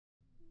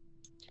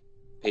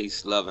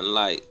Peace, love, and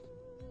light.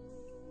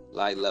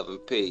 Light, love,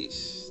 and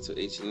peace to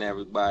each and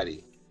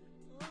everybody,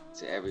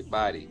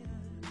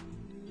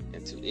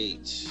 and to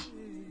each.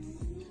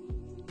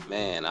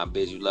 Man, I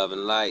bid you love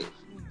and light.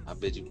 I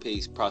bid you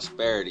peace,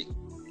 prosperity.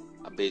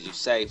 I bid you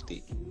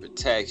safety,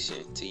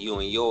 protection to you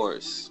and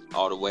yours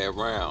all the way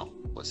around.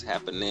 What's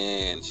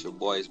happening? It's your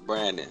boy,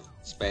 Brandon.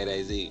 Spade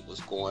AZ.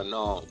 What's going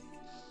on?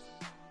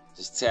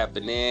 Just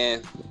tapping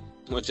in.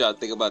 What y'all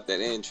think about that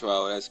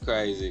intro? That's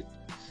crazy.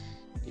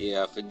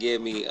 Yeah,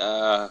 forgive me.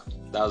 That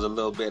was a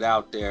little bit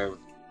out there,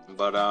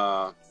 but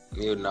I'm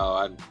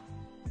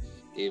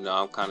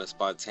kind of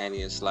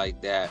spontaneous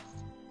like that.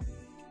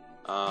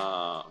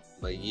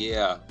 But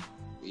yeah,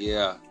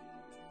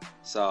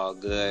 it's all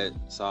good.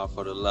 It's all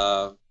for the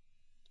love,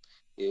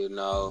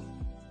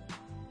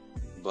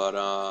 But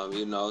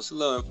it's a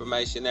little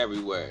information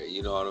everywhere.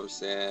 You know what I'm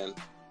saying?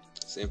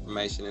 It's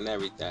information in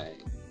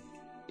everything.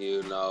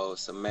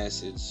 It's a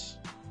message.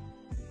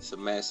 It's a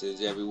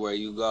message everywhere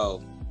you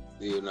go.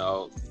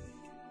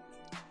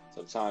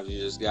 Sometimes you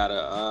just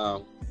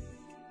gotta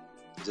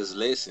just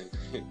listen.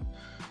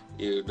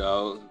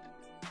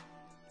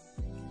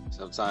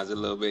 Sometimes it's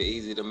a little bit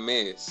easy to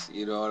miss,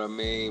 you know what I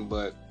mean?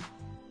 But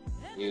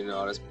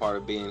that's part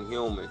of being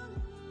human.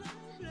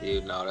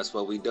 That's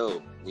what we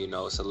do.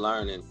 It's a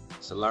learning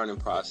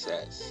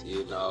process.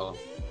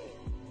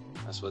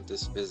 That's what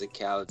this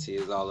physicality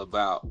is all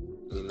about.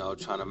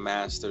 Trying to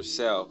master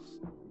self.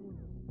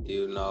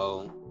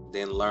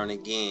 Then learn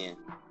again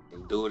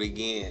and do it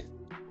again.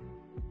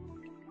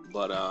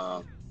 But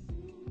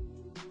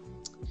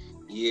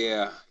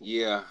yeah,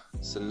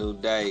 it's a new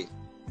day.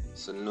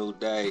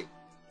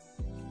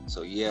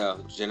 So yeah,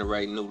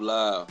 generate new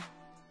love.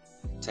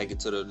 Take it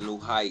to the new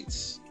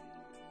heights.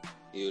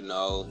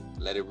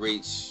 Let it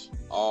reach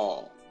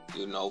all,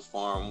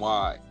 far and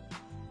wide.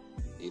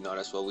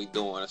 That's what we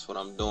doing. That's what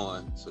I'm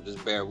doing. So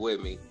just bear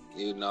with me. If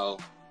you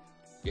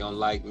don't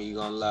like me,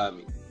 you're gonna love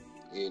me.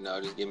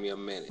 Just give me a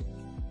minute.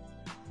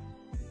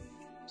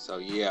 So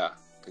yeah,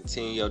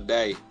 continue your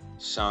day.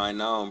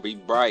 Shine on, be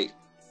bright.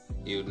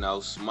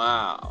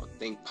 Smile.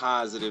 Think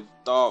positive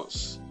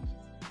thoughts.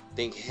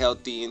 Think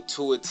healthy,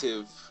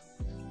 intuitive.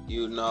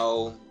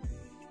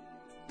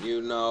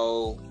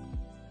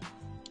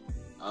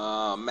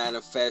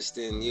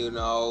 Manifesting,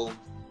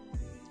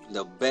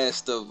 the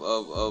best of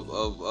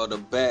the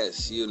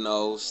best,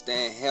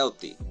 staying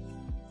healthy,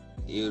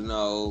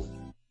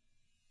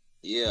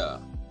 yeah,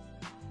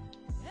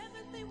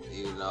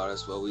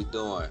 that's what we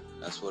doing.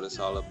 That's what it's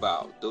all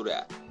about. Do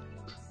that.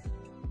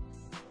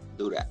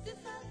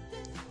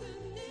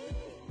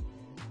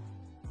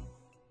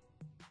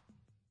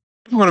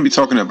 We're going to be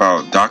talking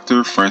about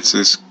Dr.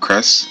 Frances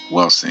Cress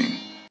Welsing.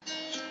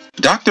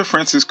 Dr.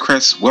 Frances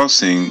Cress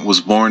Welsing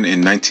was born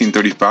in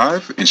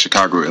 1935 in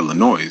Chicago,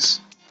 Illinois.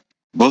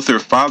 Both her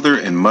father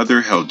and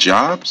mother held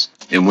jobs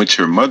in which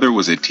her mother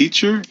was a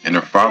teacher and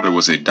her father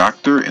was a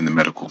doctor in the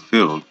medical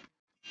field.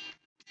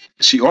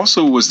 She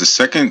also was the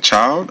second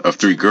child of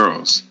 3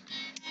 girls.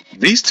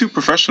 These 2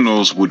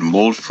 professionals would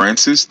mold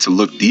Frances to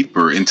look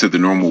deeper into the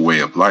normal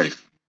way of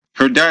life.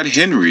 Her dad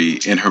Henry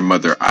and her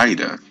mother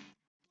Ida.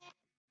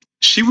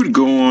 She would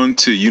go on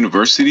to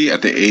university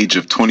at the age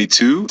of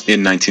 22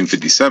 in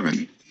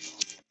 1957.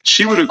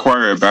 She would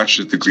acquire a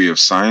bachelor's degree of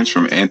science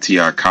from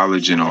Antioch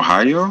College in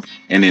Ohio,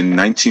 and in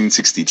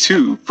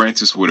 1962,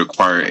 Frances would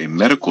acquire a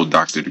medical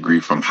doctorate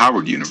degree from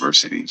Howard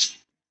University.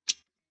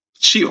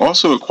 She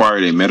also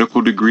acquired a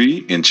medical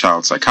degree in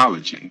child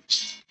psychology.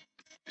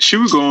 She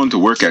would go on to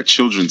work at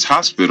children's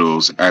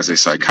hospitals as a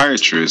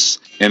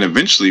psychiatrist and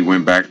eventually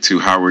went back to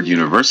Howard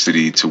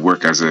University to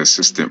work as an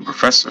assistant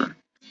professor.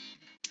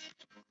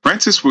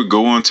 Frances would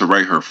go on to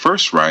write her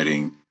first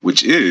writing,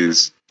 which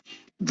is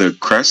The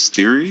Cress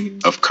Theory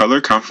of Color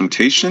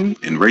Confrontation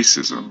and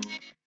Racism.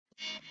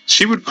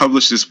 She would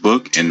publish this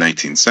book in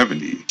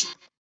 1970.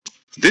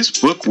 This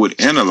book would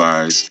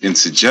analyze and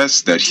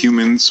suggest that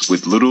humans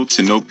with little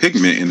to no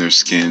pigment in their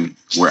skin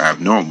were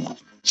abnormal.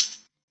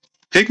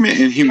 Pigment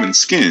in human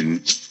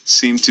skin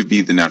seemed to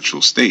be the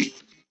natural state.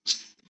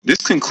 This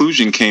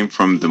conclusion came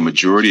from the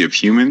majority of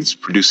humans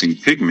producing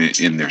pigment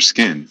in their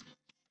skin,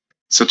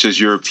 such as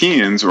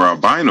Europeans or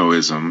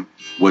albinoism,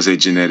 was a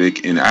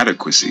genetic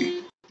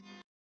inadequacy.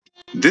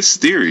 This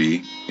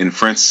theory, in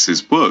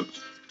Frances's book,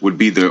 would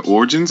be the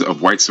origins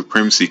of white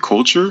supremacy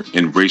culture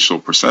and racial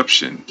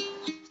perception.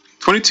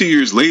 22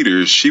 years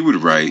later, she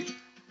would write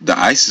The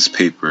ISIS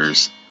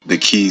Papers, The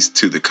Keys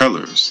to the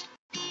Colors.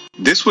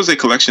 This was a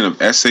collection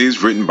of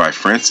essays written by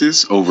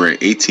Frances over an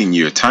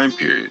 18-year time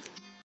period.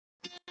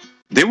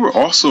 They were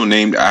also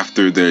named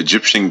after the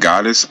Egyptian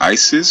goddess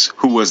Isis,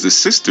 who was the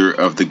sister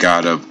of the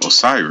god of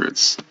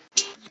Osiris.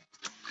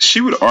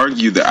 She would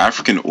argue the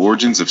African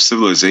origins of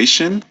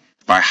civilization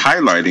by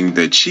highlighting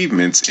the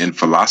achievements in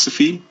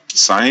philosophy,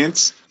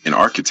 science, and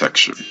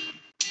architecture.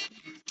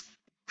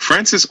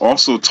 Frances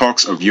also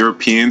talks of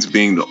Europeans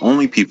being the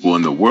only people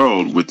in the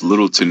world with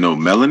little to no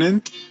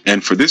melanin,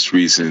 and for this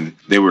reason,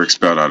 they were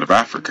expelled out of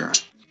Africa.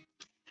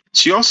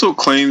 She also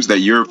claims that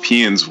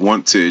Europeans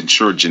want to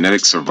ensure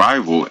genetic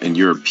survival in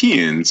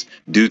Europeans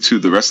due to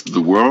the rest of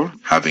the world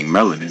having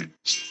melanin.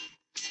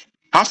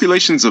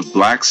 Populations of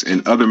blacks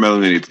and other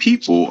melanated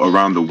people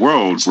around the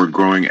world were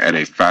growing at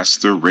a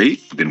faster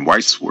rate than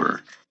whites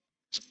were.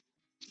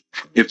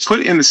 If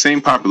put in the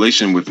same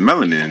population with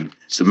melanin,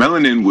 the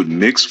melanin would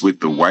mix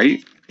with the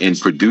white and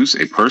produce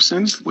a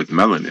person with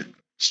melanin.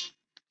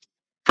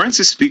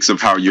 Frances speaks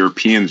of how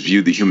Europeans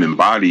view the human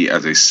body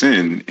as a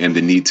sin and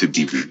the need to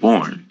be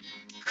reborn.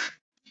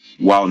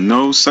 While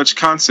no such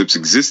concepts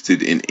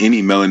existed in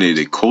any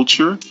melanated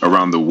culture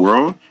around the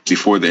world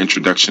before the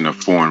introduction of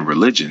foreign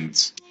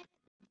religions,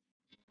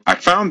 I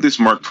found this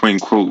Mark Twain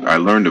quote I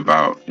learned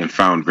about and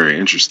found very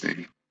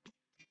interesting.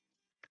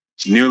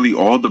 Nearly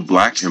all the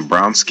black and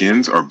brown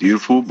skins are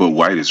beautiful, but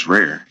white is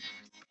rare.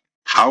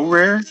 How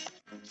rare?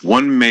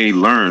 One may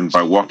learn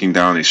by walking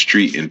down a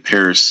street in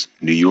Paris,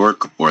 New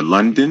York, or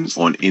London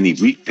on any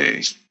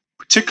weekday,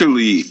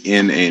 particularly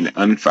in an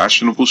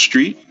unfashionable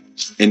street,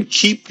 and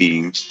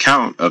keeping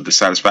count of the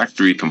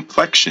satisfactory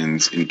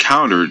complexions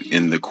encountered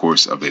in the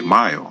course of a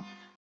mile.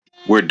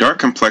 Where dark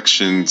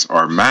complexions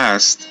are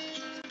masked,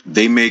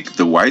 they make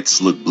the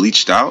whites look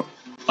bleached out,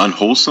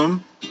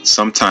 unwholesome,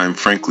 sometimes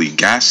frankly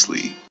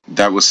ghastly.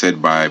 That was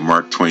said by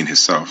Mark Twain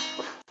himself.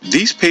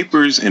 These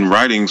papers and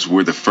writings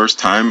were the first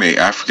time an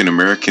African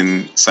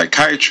American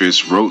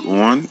psychiatrist wrote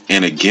on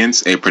and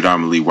against a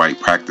predominantly white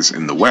practice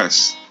in the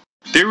West.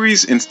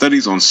 Theories and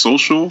studies on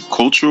social,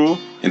 cultural,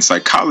 and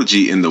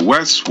psychology in the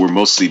West were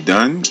mostly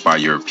done by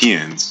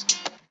Europeans.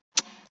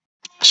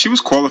 She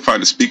was qualified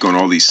to speak on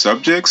all these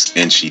subjects,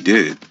 and she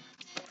did.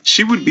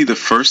 She would be the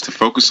first to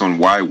focus on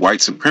why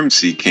white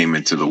supremacy came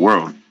into the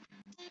world.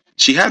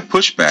 She had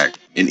pushback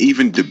and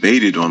even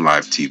debated on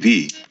live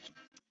TV.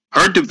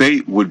 Her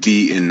debate would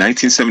be in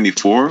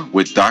 1974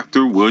 with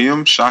Dr.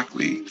 William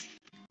Shockley.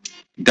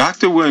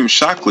 Dr. William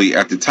Shockley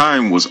at the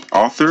time was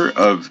author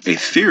of a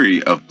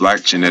theory of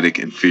black genetic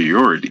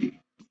inferiority.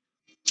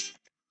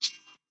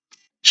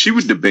 She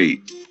would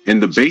debate,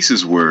 and the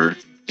bases were,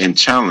 and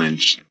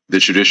challenged the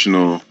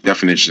traditional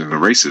definitions of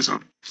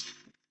racism.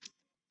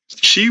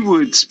 She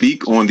would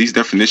speak on these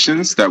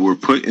definitions that were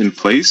put in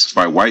place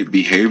by white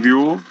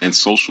behavioral and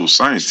social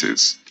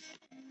scientists.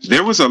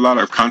 There was a lot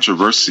of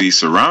controversy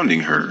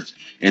surrounding her,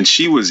 and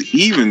she was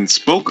even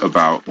spoke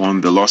about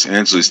on the Los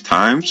Angeles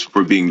Times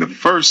for being the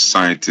first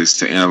scientist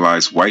to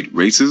analyze white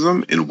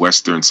racism in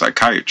Western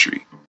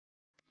psychiatry.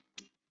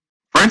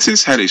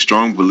 Frances had a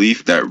strong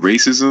belief that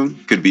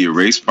racism could be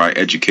erased by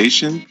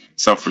education,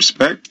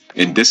 self-respect,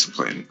 and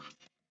discipline.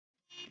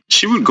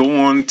 She would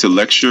go on to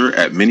lecture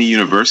at many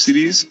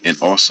universities and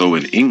also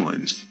in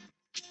England.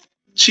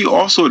 She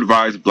also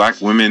advised black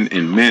women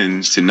and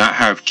men to not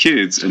have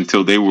kids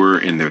until they were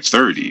in their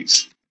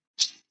 30s.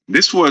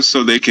 This was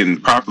so they can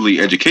properly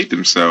educate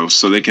themselves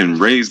so they can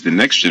raise the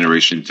next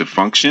generation to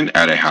function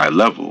at a high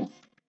level.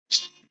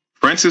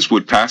 Frances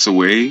would pass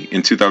away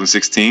in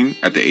 2016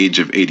 at the age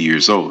of 80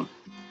 years old.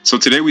 So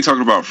today we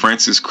talked about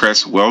Frances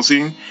Cress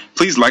Welsing.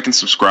 Please like and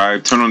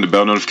subscribe. Turn on the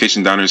bell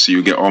notification down there so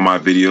you get all my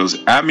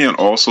videos. Add me on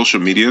all social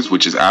medias,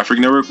 which is Afric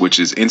Network, which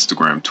is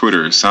Instagram,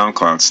 Twitter,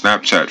 SoundCloud,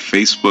 Snapchat,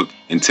 Facebook,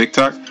 and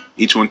TikTok.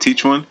 Each one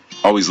teach one.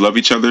 Always love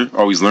each other.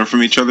 Always learn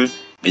from each other.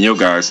 And yo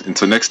guys,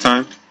 until next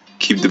time,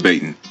 keep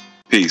debating.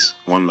 Peace.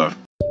 One love.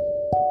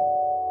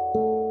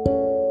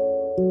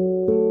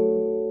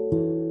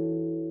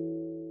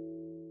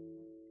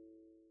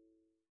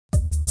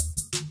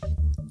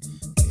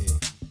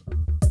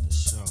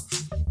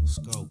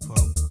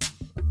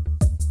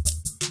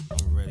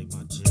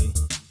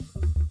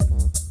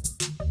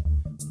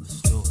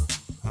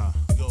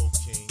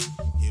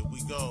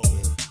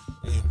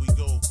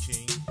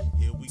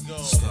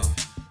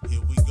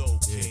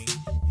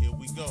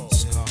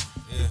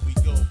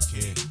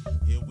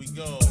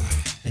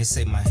 They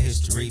say my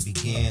history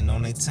began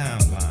on a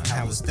timeline.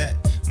 How is that?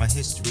 My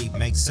history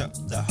makes up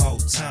the whole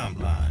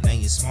timeline.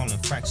 A small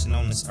infraction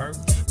on this earth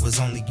was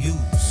only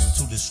used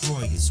to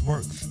destroy his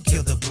work.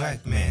 Kill the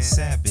black man,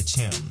 savage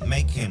him,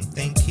 make him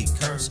think he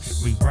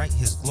cursed. Rewrite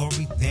his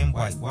glory, then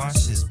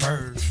whitewash his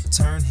bird.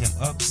 Turn him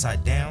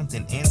upside down,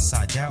 then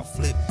inside out,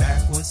 flip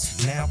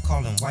backwards. Now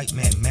calling white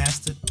man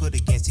master, put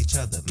against each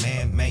other,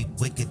 man-made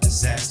wicked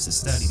disaster.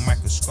 Study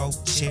microscope,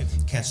 chip,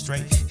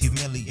 castrate,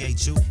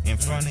 humiliate you in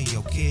front of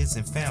your kids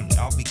and family.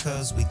 All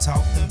because we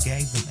taught them,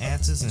 gave them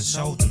answers and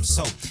showed them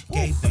soap.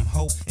 Gave them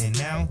hope, and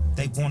now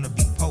they wanna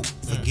be pope.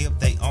 Forgive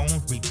they own,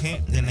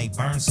 repent, then they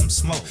burn some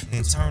smoke.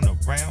 Then turn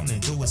around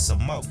and do it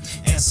some more,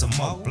 and some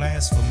more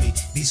blasphemy.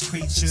 These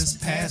creatures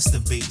pass the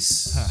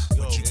beast.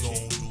 What you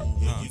gon' do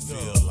when you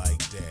feel like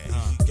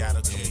that?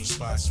 Gotta come to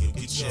spots you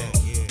can check.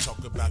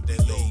 Talk about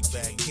that laid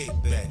back, kick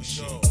back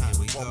shit.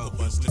 Walk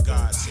amongst the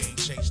gods and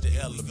change the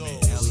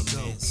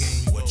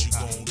elements. What you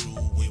gon' do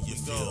when you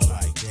feel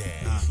like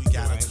that? We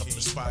gotta come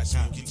to spots you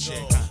can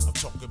check. I'm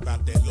talking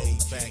about that laid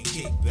back,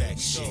 kick back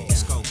shit.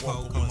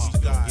 Walk amongst the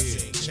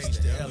gods and change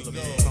the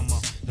elements.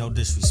 No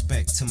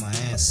disrespect to my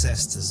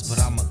ancestors, but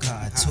I'm a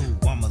god too.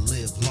 I'ma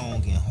live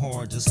long and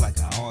hard just like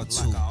I ought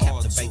to.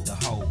 Captivate the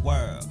whole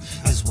world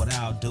is what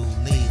I'll do.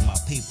 Lead my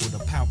people to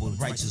power with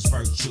righteous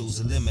virtues.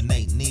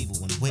 Eliminating evil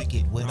and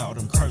wicked with all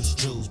them cursed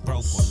Jews.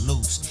 Broke or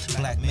loose.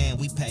 Black man,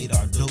 we paid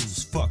our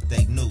dues. Fuck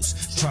they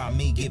noose. Try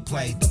me, get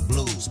played the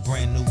blues.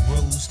 Brand new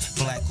rules.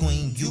 Black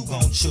queen, you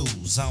gon'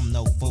 choose. I'm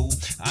no fool.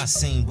 I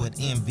seen what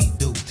envy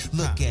do.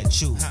 Look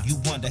at you. You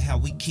wonder how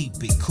we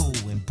keep it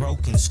cool in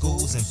broken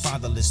schools and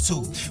fatherless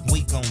too.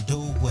 We gon'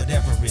 do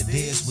whatever it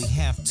is we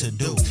have to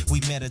do. We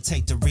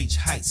meditate to reach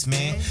heights,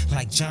 man,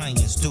 like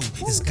giants do.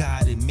 It's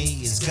God in me,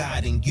 it's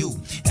God in you.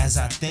 As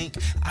I think,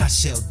 I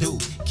shall do.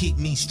 Keep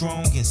me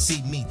strong and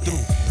see me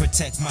through.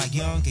 Protect my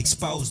young,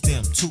 expose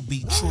them to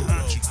be true.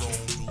 What you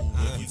gon' do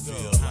when you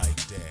feel like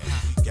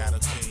that? Gotta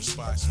clean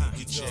spots, you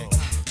get checked.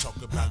 Talk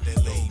about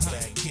that laid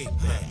back, kick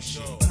back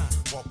shit.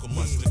 Walk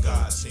amongst the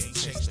gods and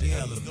change the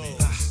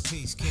elements.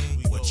 Peace,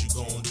 King. What you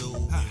gon' do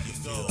when you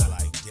feel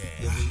like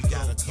that? You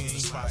gotta clean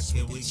spots,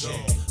 you get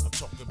checked. I'm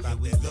talking about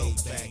that laid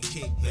back,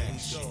 kick back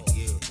shit.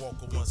 Walk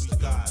amongst the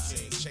gods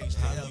and change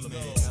the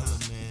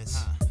elements.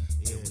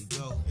 Here we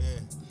go.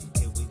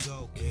 Here we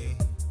go, King.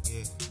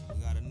 Yeah,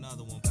 we got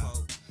another one,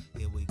 Pope.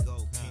 Here we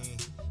go, King.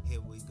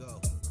 Here we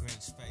go.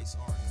 Great Space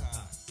Archive.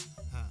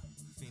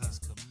 Phoenix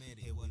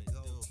Committee. Here we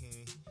go,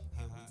 King.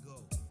 Here we go.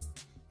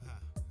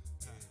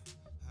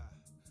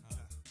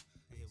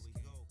 Here we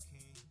go,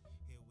 King.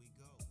 Here we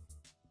go.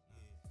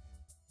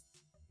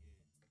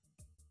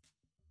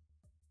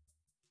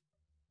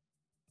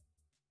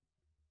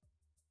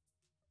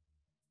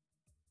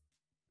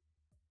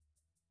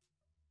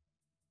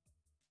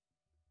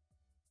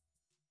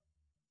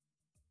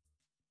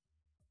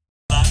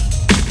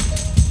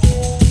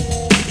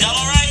 Y'all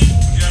alright?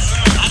 Yes, sir.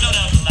 I know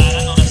that was a lot.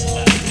 I know that's a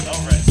lot.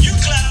 Alright. You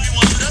clap if you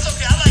want to. That's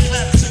okay. I like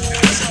clapping too.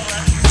 That's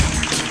alright.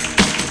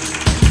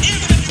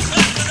 Even if you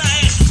clap when I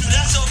ask you to,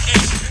 that's okay.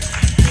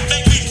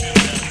 Make me feel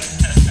better.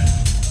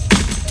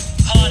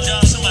 Hard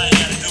job, somebody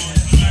gotta do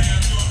it.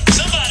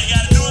 Somebody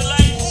gotta do it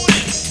like who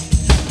this?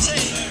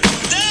 Say,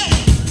 that?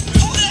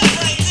 Who that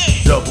right there?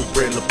 Double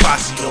bread, La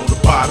Posse on the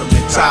bottom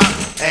and top.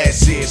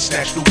 Ass in,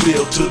 snatch the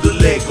wheel to the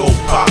Lego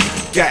pop.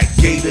 Got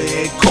Gator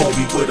and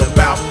Kobe with a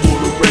mouth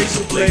full of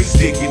razor blades.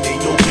 Digging in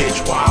your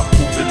bitch while I'm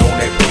pooping on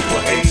that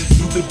purple haze.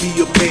 You could be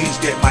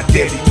amazed at my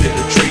daddy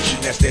penetration.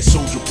 That's that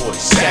soldier boy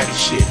savage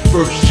shit.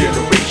 First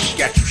generation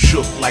got you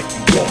shook like you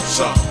want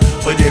something.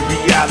 But in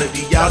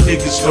reality, y'all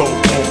niggas don't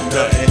want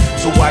nothing.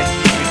 So why you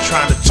even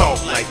trying to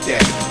talk like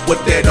that?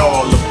 What that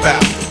all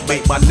about?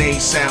 Make my name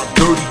sound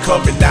dirty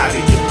coming out of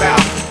your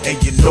mouth. And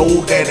you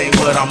know that ain't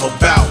what I'm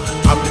about.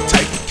 I'm the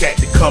type of cat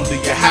that come to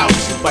your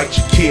house, invite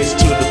your kids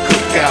to the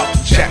cookout,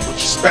 and chat with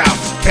your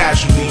spouse,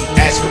 casually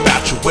ask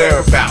about your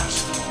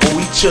whereabouts. Or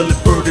we chillin'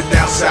 further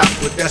down south,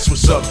 but that's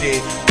what's up there.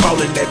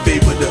 Calling that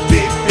baby the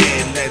Big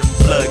Ben, let him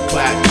blood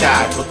clot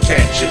die for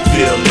catching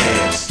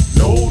feelings.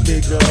 No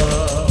nigga,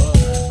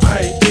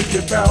 I ain't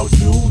thinking about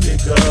you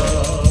nigga,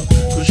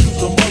 cause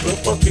you's a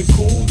motherfucking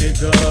cool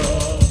nigga.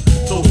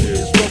 So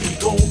here's what we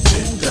gon'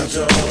 do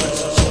nigga,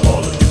 so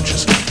all of you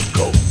just got to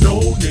go.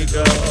 No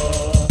nigga,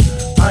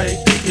 I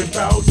ain't thinking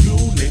about you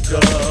nigga,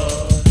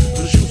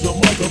 cause you's a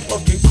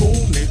motherfucking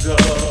cool nigga.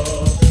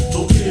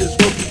 So here's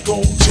what we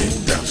gon' do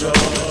nigga,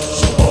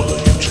 so all of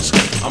you just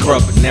got to go. I'm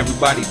rubbing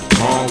everybody the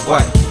wrong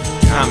way.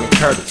 Common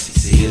courtesy,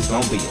 see it's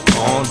gonna be a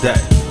long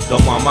day.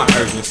 Don't mind my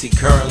urgency,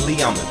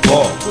 currently I'm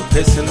involved with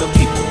pissing the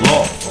people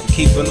off. I'm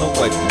keeping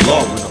away from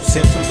law with no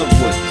symptoms of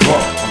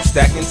withdrawal. I'm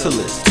stacking till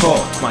it's tall,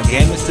 my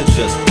game is to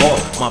just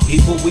ball. My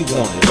people, we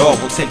want it all,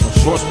 we'll take no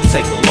shorts, we'll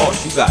take a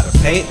loss. You gotta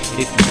pay it,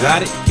 if you got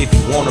it, if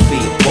you wanna be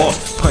a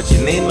boss.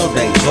 Punching in, no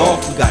days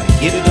off, we gotta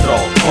get it at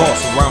all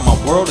costs. Around my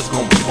world, it's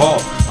gonna revolve.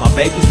 My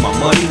babies, my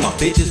money, my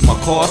bitches, my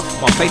cars,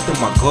 my faith and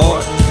my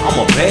God. I'm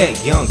a bad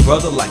young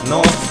brother like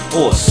North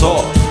or a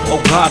Saw.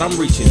 Oh God, I'm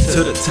reaching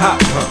to the top,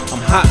 huh?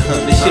 I'm hot,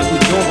 huh? This shit we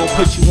doing gon'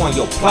 put you on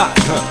your plot,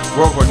 huh?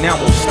 Rover now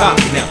won't stop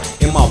now.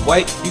 In my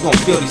way, you gon'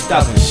 feel these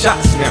 1,000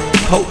 shots now.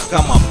 Poke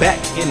got my back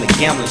in the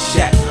gambling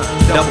shack.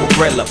 Double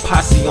bread, La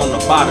Posse on the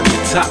bottom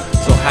and top.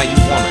 So how you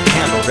wanna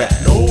handle that?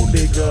 No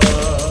nigga,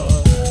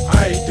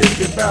 I ain't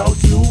thinking about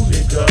you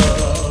nigga,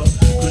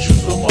 cause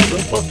you's a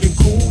motherfucking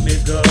cool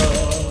nigga.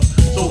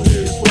 So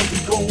here's what we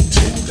gon'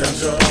 do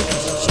nigga,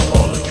 so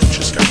all of you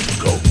just got to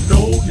go.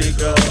 No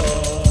nigga,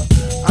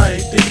 I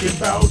ain't thinking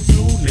about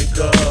you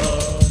nigga,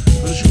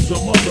 cause you's a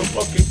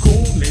motherfucking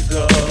cool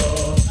nigga.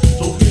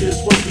 So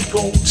here's what we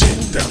gon' do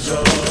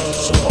nigga,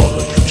 so all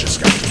of you just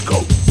got to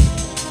go.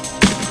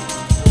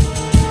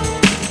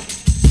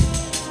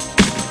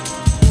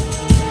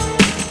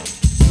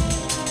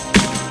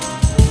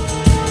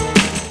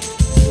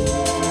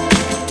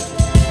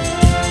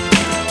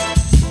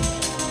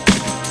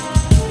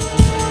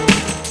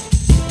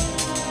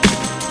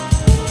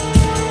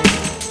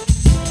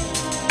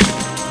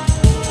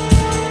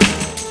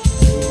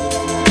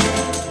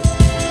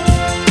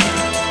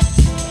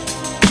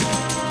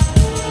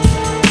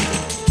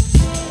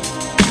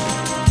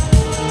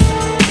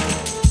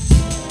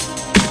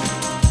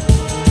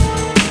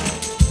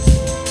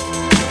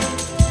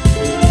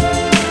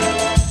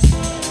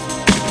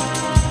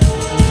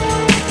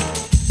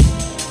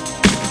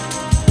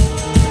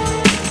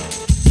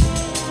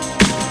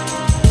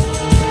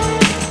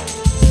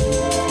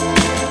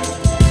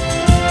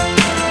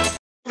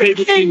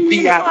 baby, in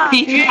VIP.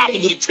 I was a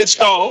little pissed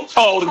off.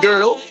 All the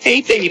girls.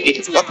 Hey,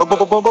 baby.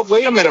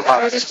 Wait a minute,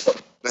 Robert.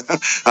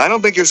 I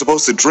don't think you're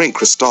supposed to drink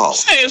Cristal.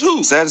 Says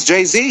who? Says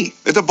Jay-Z.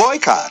 It's a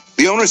boycott.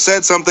 The owner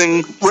said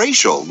something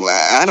racial.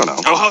 I don't know.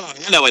 Oh, hold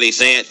on. You know what he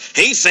said?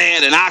 He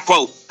said, and I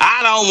quote,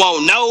 "I don't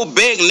want no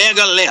big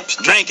nigga lips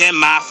drinking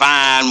my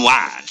fine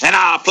wine." And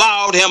I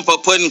applaud him for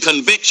putting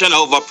conviction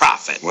over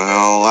profit.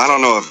 Well, I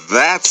don't know if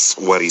that's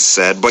what he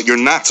said, but you're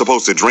not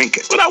supposed to drink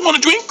it. But I want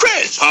to drink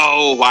Chris.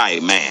 Oh,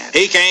 white man.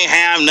 He can't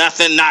have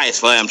nothing nice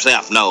for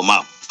himself no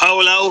more.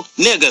 Polo,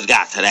 niggas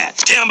got to that.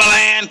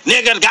 Timberland,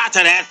 niggas got to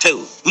that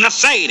too.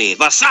 Mercedes,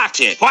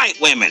 Versace, white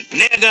women,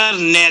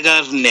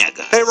 niggas.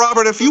 Hey,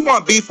 Robert, if you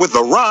want beef with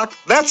The Rock,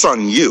 that's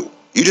on you.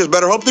 You just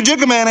better hope the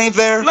Jigga Man ain't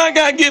there. Like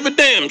I give a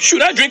damn.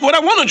 Shoot, I drink what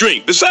I want to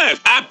drink. Besides,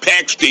 I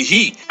packs the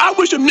heat. I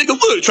wish a nigga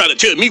would try to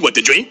tell me what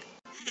to drink.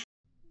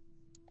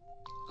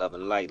 Love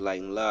and light,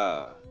 light and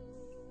love.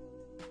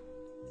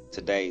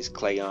 Today's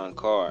Clayon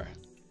Carr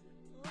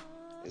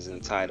is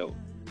entitled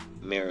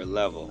Mirror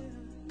Level.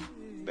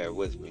 Bear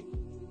with me.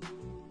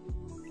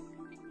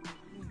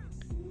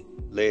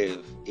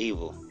 Live,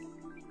 evil.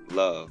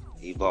 Love,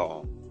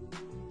 evolve.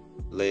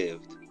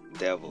 Lived,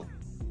 devil.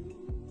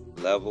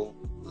 Level,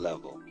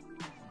 level.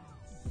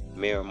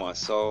 Mirror my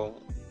soul,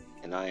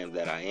 and I am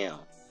that I am.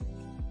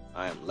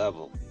 I am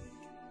level.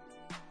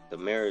 The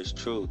mirror is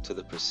true to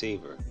the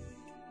perceiver.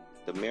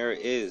 The mirror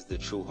is the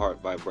true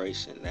heart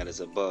vibration that is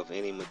above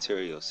any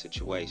material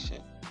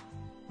situation.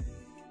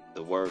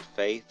 The word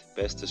faith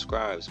best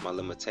describes my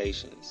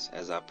limitations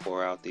as I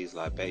pour out these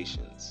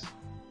libations.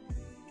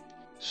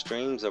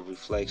 Streams of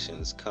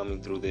reflections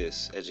coming through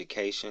this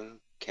education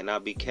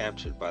cannot be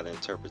captured by the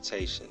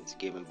interpretations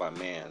given by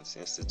man's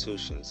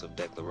institutions of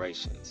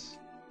declarations.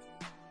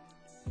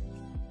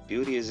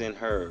 Beauty is in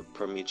her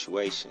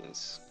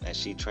permutations as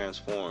she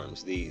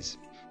transforms these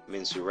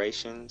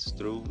mensurations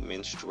through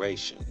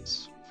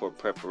menstruations for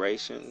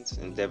preparations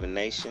and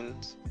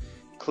divinations,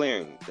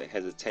 clearing the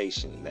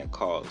hesitation that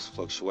caused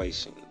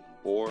fluctuation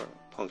or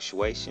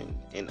punctuation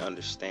in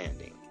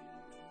understanding.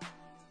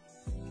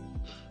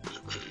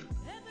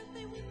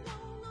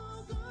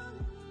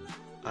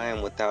 I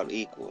am without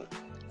equal,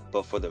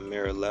 but for the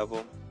mirror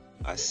level,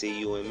 I see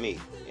you and me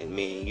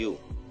and you.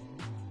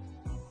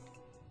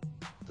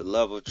 The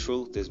love of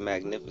truth is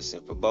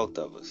magnificent for both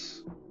of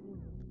us.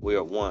 We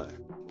are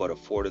one, but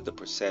afforded the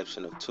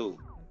perception of two.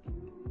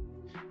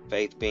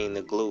 Faith being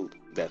the glue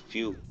that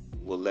few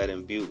will let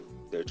imbue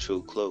their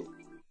true clue.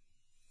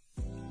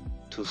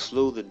 To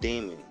slew the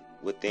demon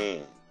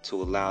within,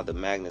 to allow the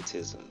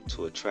magnetism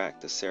to attract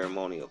the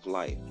ceremony of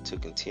life, to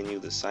continue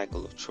the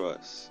cycle of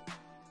trust.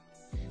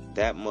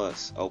 That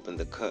must open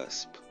the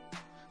cusp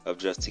of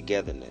just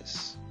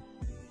togetherness.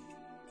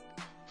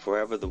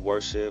 Forever the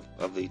worship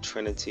of the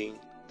Trinity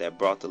that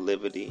brought the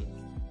liberty,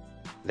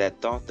 that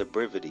thought the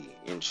brevity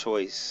in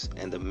choice,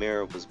 and the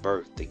mirror was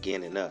birthed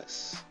again in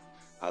us.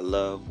 I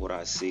love what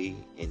I see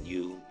in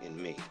you and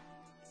me.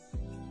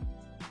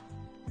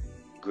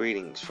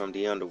 Greetings from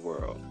the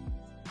underworld.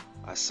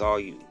 I saw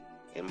you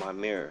in my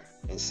mirror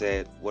and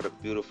said, what a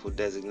beautiful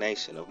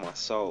designation of my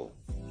soul.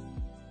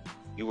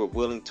 You were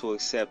willing to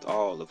accept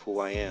all of who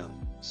I am,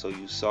 so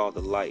you saw the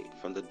light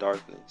from the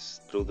darkness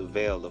through the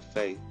veil of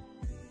faith.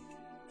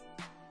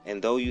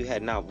 And though you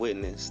had not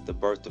witnessed the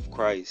birth of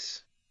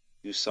Christ,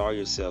 you saw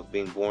yourself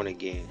being born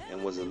again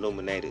and was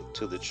illuminated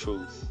to the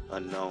truth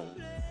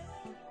unknown.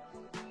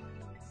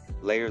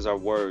 Layers are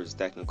words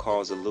that can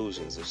cause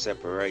illusions of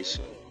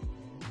separation.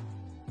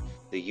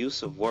 The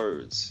use of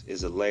words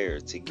is a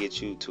layer to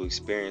get you to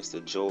experience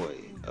the joy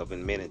of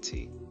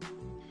amenity.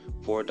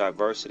 For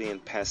diversity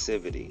and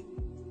passivity,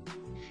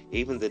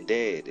 even the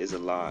dead is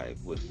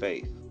alive with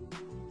faith.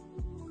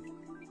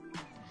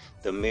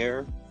 The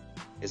mirror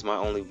is my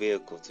only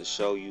vehicle to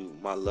show you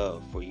my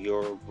love for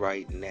your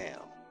right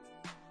now.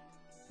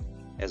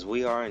 As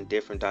we are in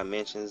different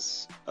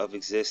dimensions of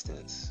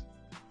existence,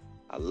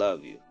 I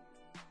love you.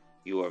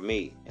 You are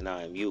me and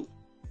I am you.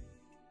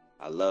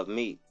 I love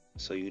me,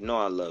 so you know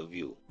I love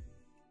you.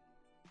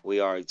 We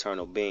are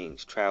eternal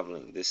beings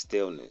traveling this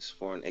stillness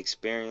for an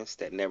experience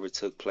that never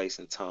took place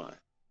in time.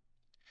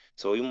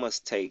 So we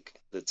must take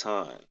the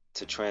time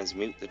to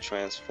transmute the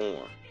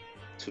transform,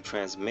 to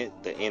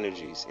transmit the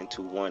energies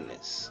into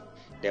oneness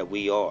that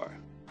we are.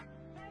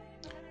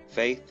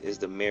 Faith is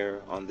the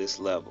mirror on this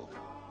level.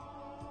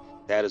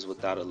 That is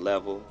without a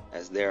level,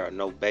 as there are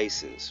no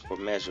bases for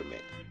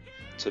measurement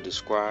to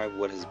describe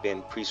what has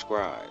been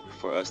prescribed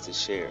for us to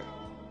share.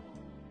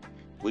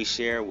 We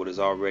share what is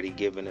already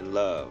given in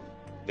love,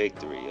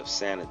 victory of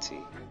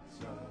sanity,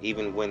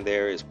 even when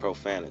there is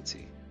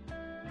profanity.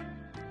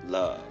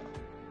 Love.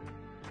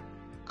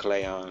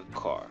 Clayon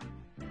Carr.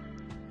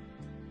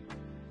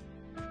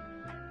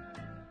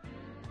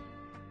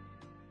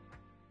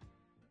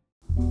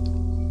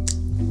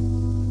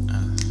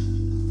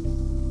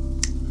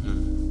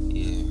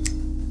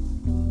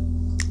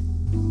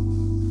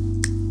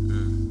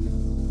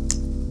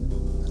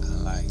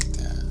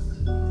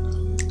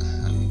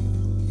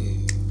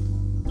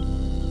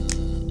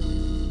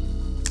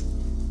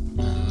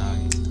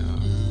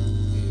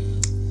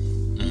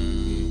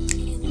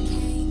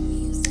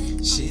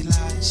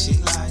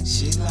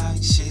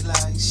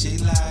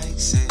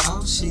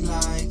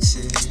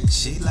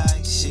 She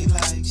likes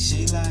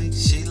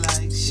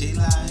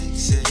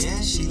it.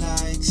 Yeah, she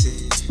likes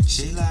it.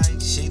 She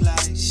likes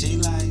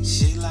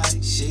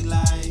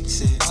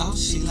it. Oh,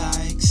 she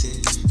likes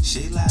it.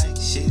 She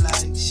likes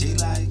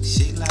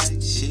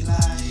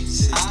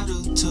it. I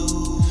do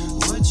too.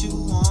 What you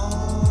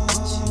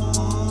want?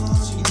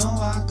 You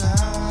know I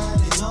got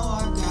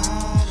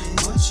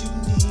it. What you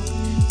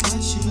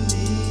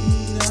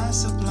need, I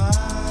supply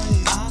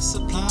it.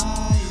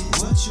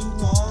 What you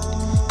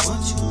want?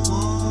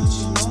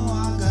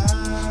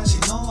 You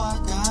know I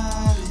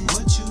got it.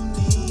 What you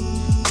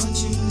need,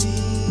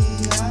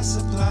 I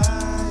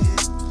supply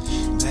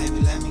it.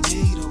 Baby, let me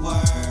give you the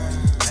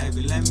word.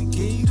 Baby, let me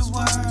give you the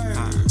word.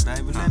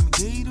 Baby, let me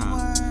give you the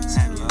word.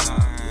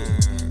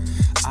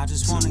 I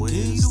just wanna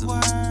give you the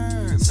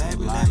word.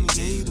 Baby, let me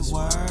give you the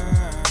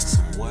word.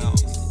 Some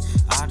wealth.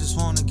 I just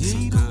wanna give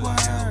you the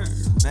word.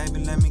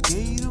 Baby, let me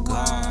give you the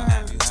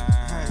word.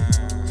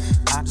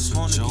 I just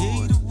wanna give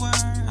you the word.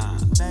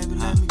 Baby,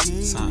 let me give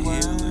you the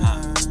word.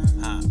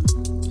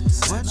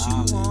 What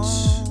you want?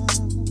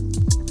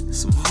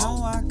 Some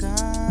hope. I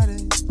got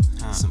it.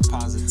 Some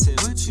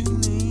positivity. What you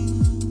need?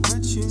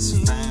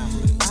 Some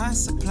family. I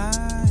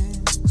supply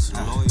it.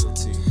 Some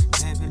loyalty.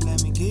 Baby,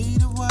 let me give you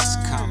the word.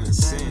 Some common Baby,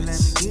 sense. let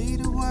me give you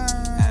the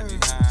word. Have you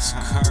heard?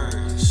 Some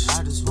courage.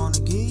 I just wanna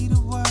give you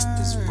the word.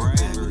 It's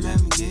bravery. Baby,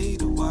 let me give you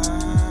the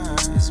word.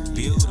 It's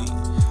beauty.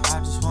 I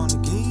just wanna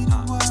give you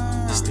the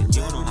word. It's the Baby,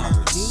 universe. let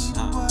me give you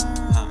the word.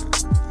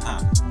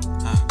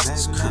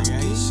 It's Baby, let me give you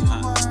creation. the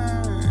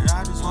word. I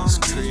just wanna It's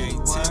give you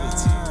the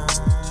creativity. word.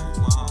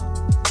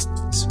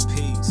 It's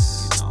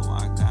peace. You know I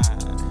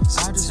got it. It's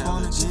I just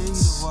wanna give you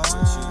intelligence. the What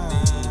you word.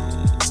 need,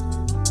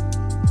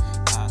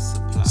 I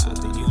supply. It's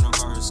what the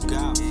universe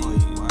got for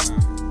you.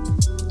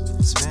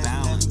 It's Baby, let me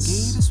balance.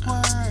 give you this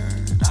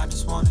word. I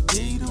just wanna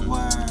give you the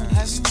word.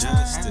 It's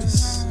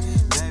justice.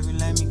 Baby,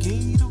 let me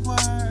give you the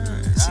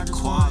word. It's I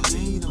just wanna equality.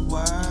 give you the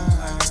word.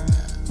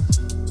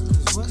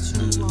 'Cause what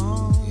you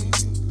want,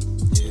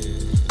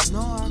 Yeah.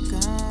 know I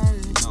got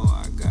it. No, I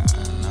got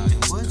it.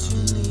 And what you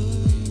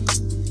need,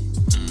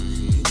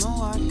 you know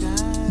I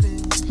got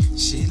it.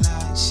 She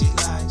likes it.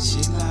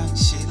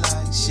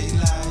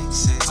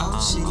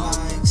 Oh, she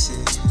likes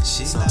it.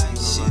 She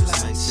likes it.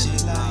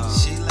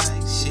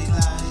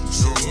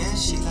 Yeah,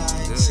 she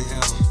likes it.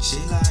 She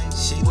likes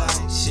it.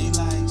 She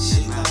likes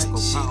it.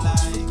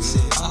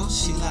 Oh,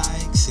 she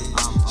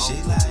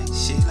likes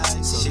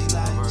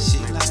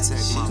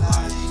it. She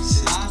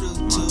likes it. I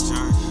do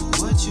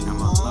too. What you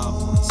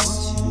want?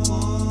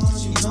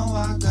 You know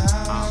I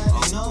got it.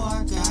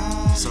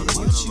 So the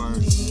What you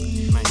universe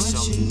need, may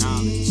show me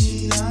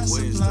knowledge, I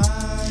wisdom,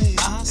 supply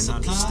and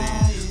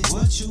understanding.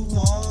 what you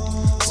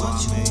want, So I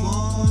may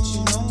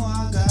you know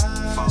I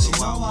got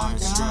follow out my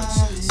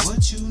instructions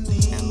what you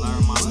need, and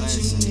learn my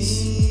lessons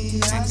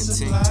I and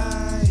continue.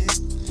 supply it.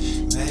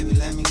 Baby,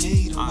 let me give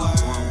you the I'm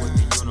word. one with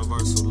the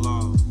universal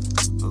law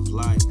of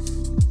life,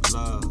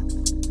 love,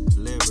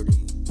 liberty,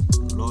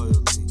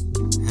 loyalty,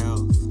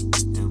 health,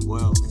 and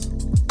wealth.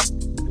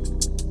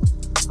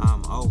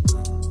 I'm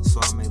open, so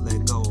I may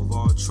let go of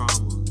all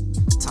trauma,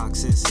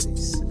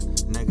 toxicities,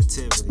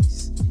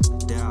 negativities,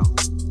 doubt,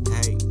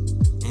 hate,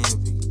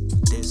 envy,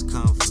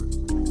 discomfort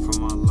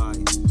from my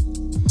life,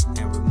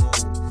 and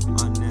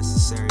remove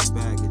unnecessary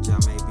baggage I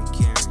may be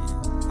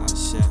carrying. I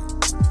shall.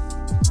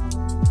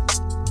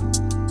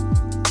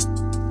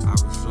 I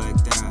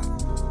reflect that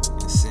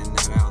and send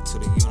that out to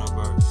the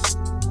universe.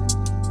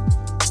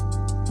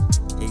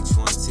 Each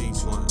one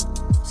teach one,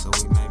 so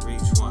we may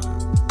reach one.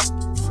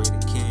 Free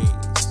the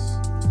kings,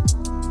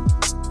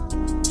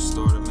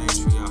 restore the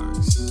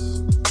matriarchs,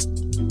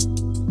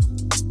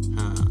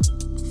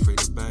 free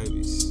the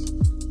babies,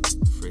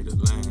 free the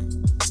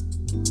land,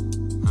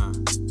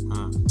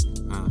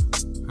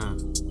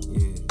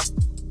 yeah.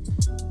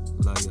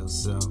 Love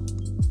yourself,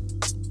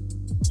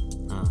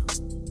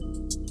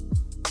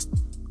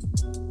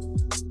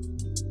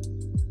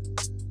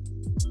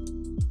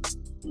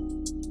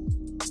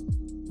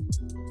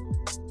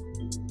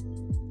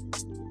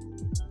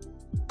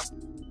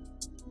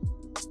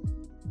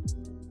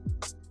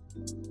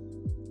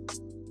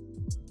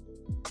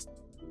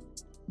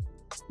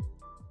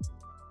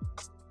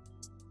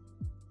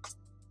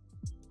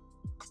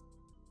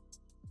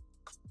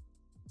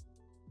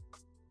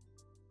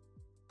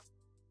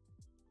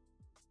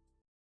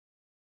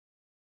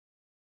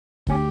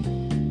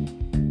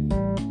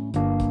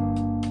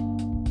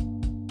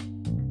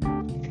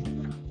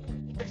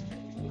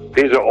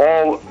 These are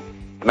all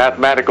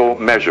mathematical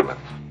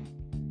measurements.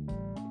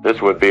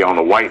 This would be on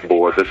a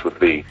whiteboard. This would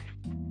be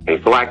a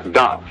black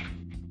dot.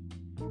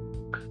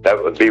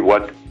 That would be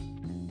what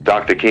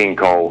Dr. King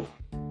called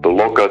the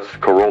locus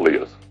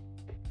coeruleus,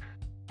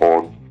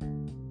 or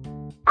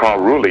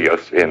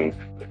caruleus in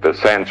the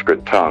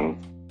Sanskrit tongue,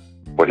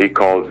 what he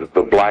calls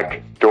the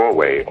black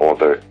doorway, or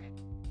the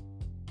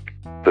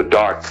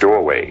dark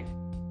doorway,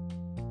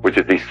 which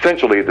is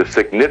essentially the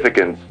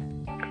significance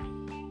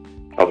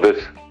of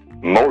this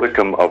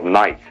modicum of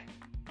night,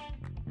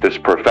 this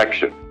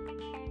perfection,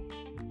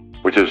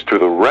 which is to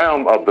the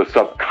realm of the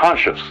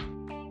subconscious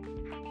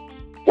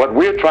What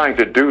we're trying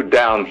to do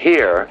down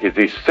here is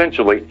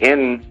essentially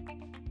in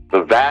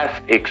the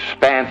vast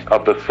expanse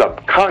of the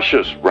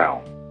subconscious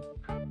realm.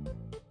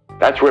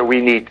 That's where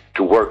we need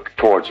to work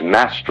towards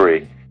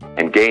mastery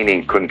and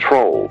gaining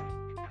control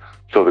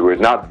so that we're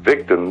not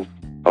victims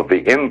of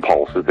the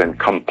impulses and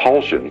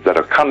compulsions that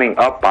are coming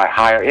up by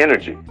higher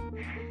energy.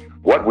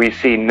 What we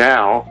see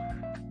now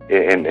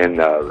in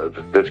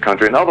this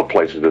country and other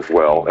places as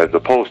well, as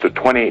opposed to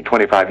 20,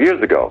 25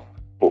 years ago,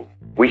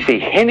 we see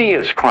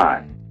heinous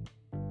crime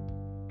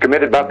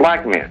committed by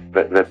black men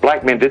that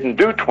black men didn't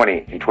do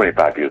 20 and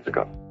 25 years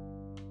ago.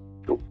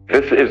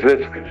 This is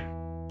this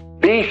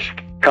beast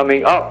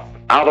coming up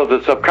out of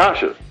the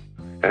subconscious.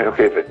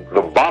 Okay,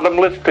 the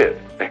bottomless pit.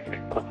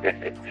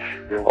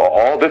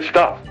 All this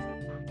stuff.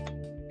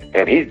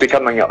 And he's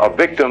becoming a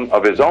victim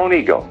of his own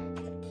ego.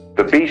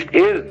 The beast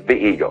is the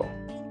ego.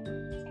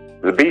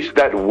 The beast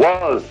that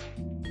was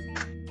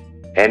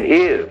and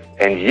is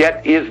and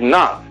yet is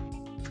not.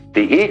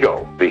 The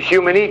ego, the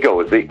human ego,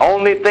 is the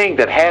only thing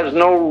that has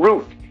no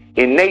root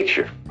in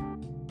nature.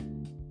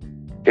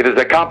 It is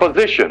a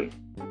composition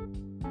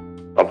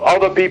of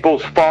other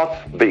people's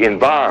thoughts, the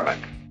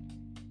environment,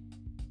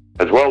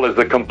 as well as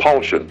the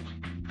compulsions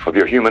of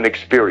your human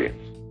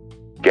experience,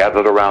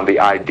 gathered around the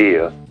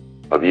idea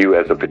of you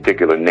as a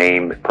particular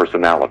name,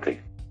 personality.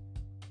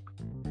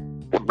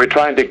 What we're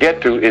trying to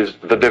get to is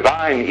the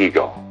divine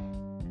ego,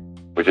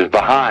 which is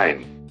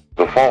behind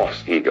the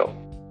false ego.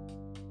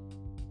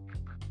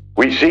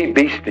 We see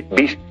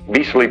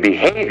beastly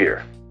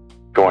behavior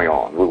going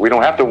on. We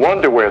don't have to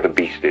wonder where the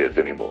beast is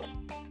anymore.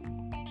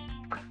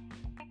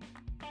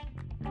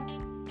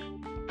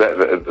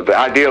 The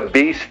idea of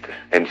beast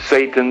and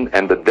Satan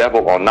and the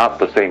devil are not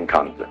the same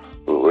concept.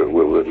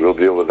 We'll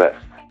deal with that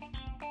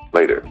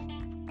later.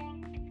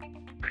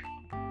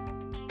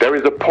 There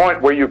is a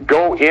point where you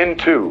go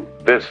into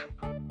this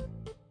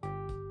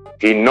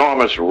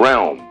enormous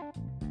realm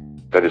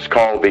that is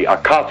called the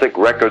Akashic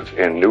records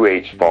in New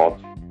Age thought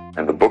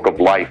and the book of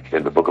life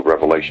in the book of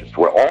Revelations,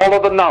 where all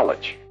of the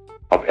knowledge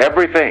of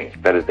everything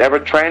that has ever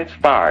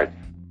transpired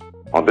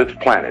on this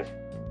planet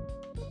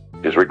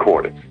is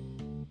recorded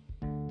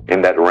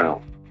in that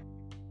realm.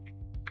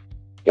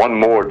 One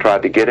more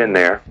tried to get in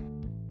there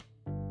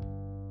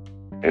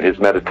in his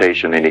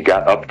meditation, and he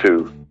got up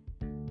to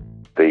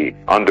the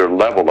under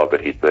level of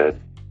it, he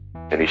said,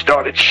 and he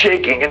started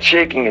shaking and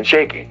shaking and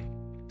shaking,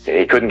 and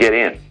he couldn't get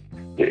in.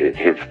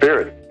 His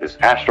spirit, his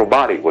astral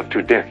body was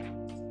too dense.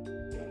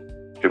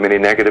 Too many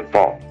negative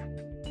thoughts,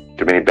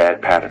 too many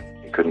bad patterns.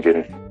 He couldn't get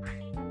in.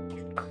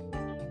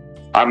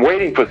 I'm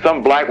waiting for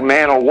some black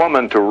man or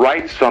woman to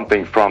write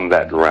something from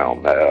that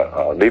realm.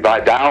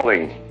 Levi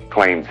Dowling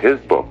claims his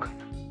book,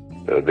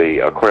 The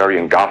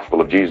Aquarian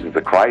Gospel of Jesus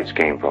the Christ,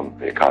 came from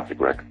the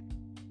Akashic record.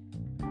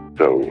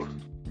 So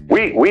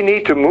we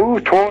need to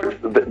move towards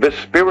this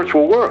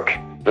spiritual work.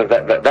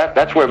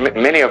 That's where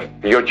many of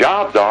your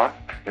jobs are,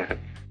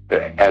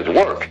 as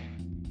work,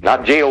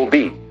 not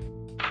J-O-B,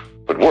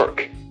 but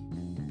work.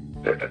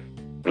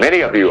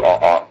 Many of you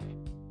are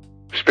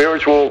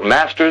spiritual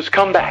masters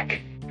come back,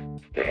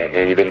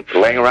 and you've been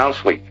laying around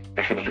sleep,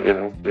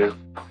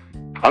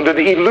 under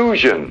the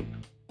illusion.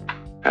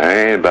 I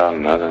ain't about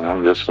nothing.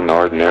 I'm just an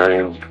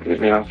ordinary,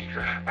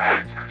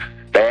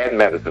 bad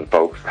medicine,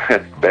 folks.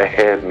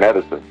 Bad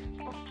medicine.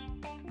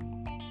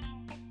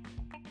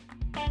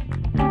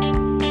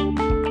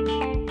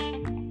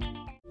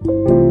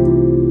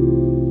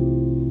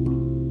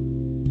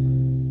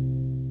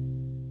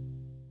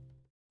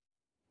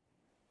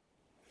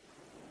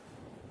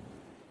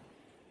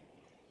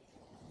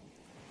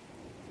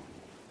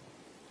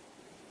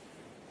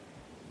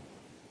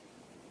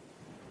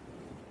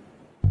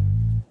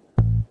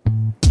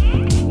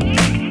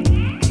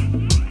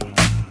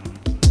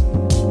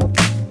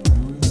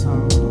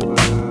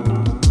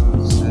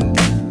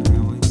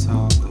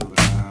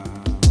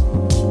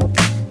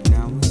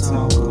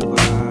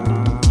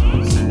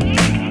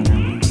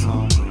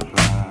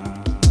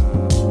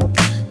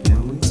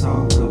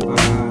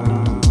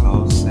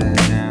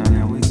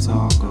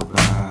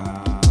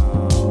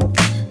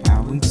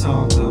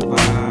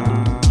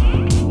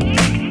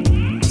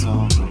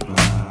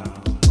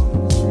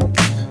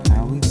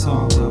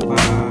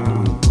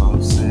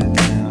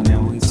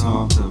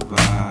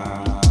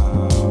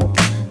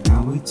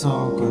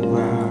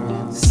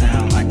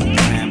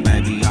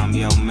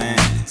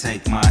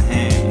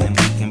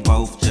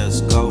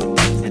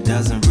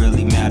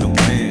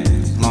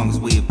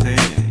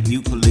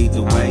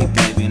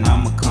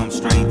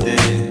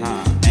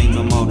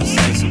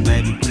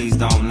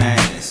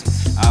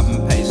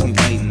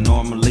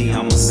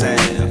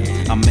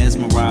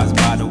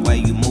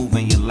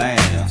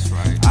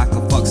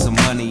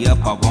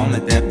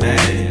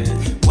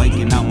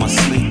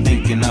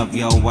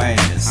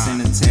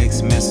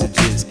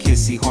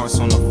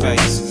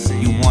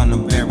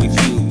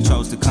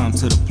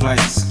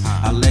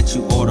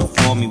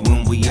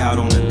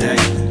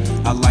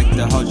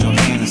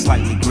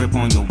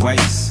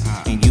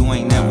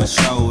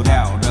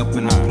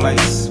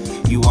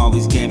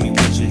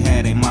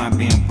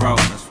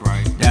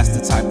 That's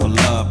the type of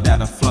love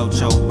that'll float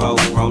your boat,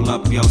 roll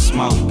up your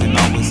smoke, and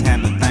always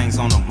handle things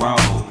on the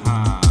road.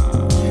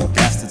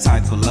 That's the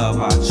type of love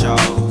I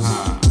chose.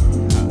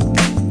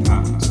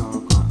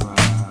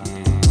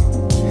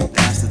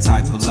 That's the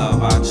type of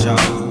love I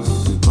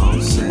chose. We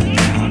both sat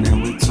down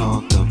and we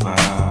talked about.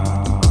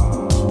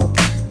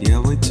 Yeah,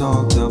 we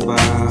talked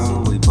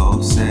about. We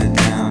both sat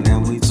down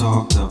and we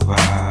talked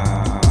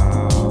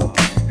about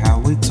how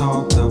we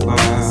talked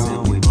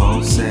about. We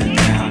both sat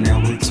down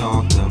and we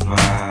talked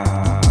about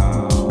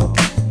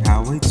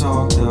how we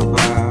talked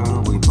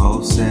about. We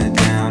both sat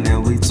down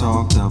and we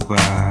talked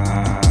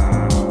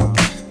about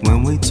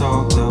when we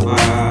talked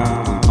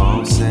about. We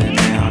both sat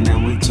down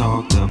and we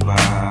talked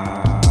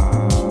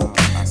about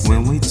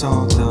when we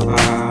talked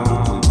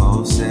about. We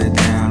both sat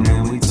down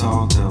and we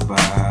talked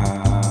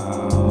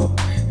about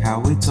how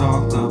we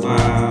talked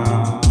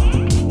about.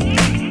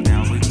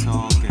 Now we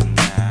talking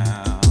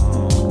now.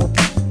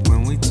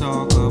 When we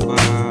talk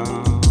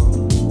about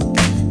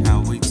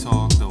how we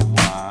talked a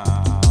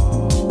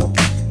while.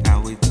 How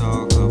we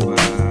talk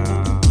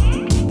about.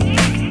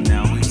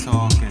 Now we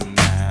talking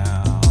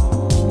now.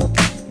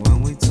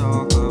 When we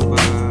talk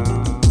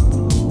about.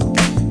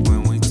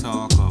 When we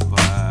talk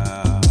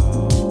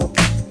about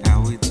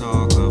how we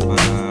talk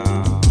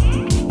about.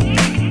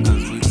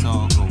 'Cause we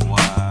talk a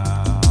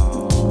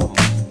while.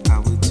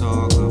 How we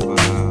talk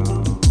about.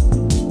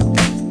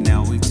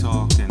 Now we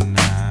talking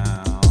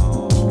now.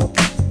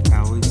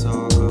 How we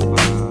talk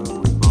about.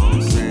 We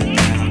both sat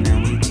down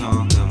and we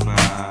talked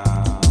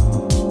about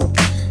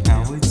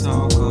how we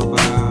talk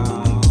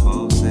about. We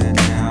both sat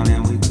down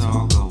and we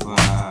talk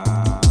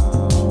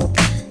about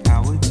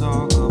how we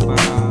talk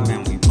about.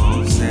 And we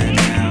both sat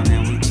down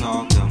and we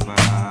talked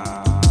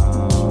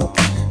about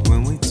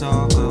when we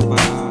talk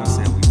about.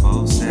 Said we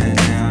both sat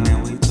down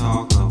and we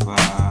talked about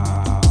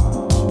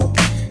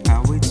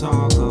how we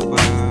talk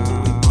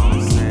about. We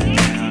both sat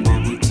down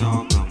and we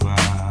talk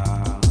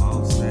about.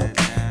 Both sat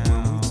down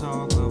when we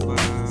talk about.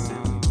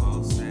 Said we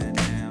both sat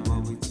down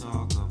when we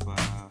talk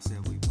about.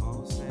 Said we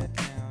both sat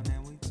down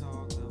and we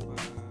talked about.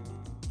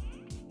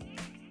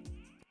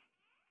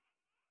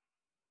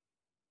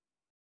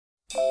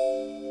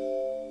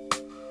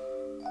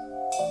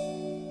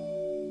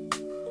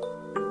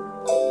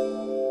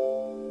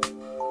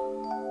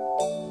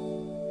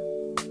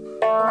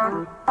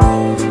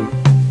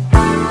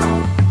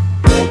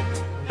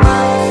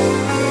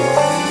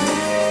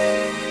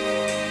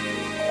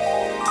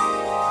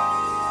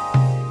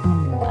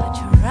 I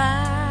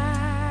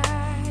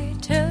try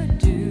to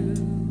do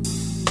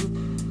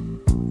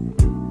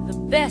the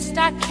best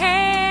I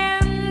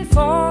can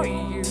for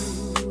you,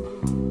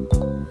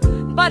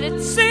 but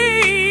it seems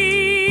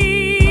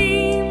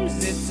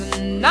it's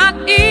not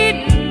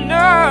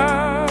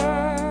enough.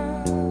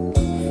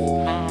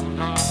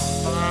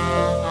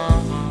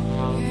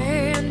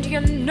 And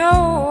you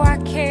know I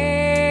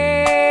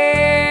care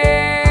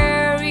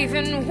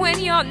even when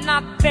you're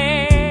not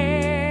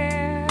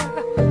there.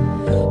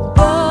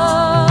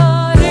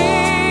 But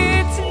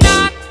it's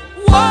not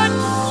what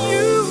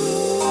you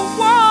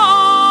want.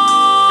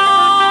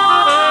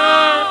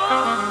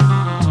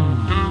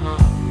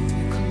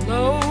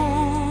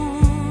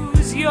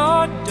 Close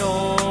your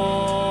door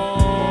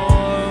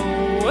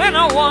when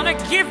I wanna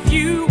give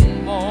you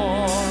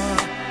more.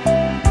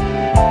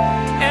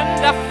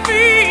 And I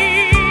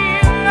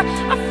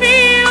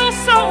feel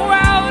so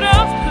out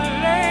of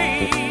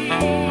place.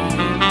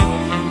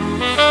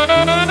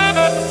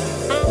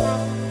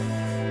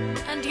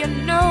 And you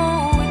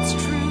know it's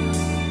true.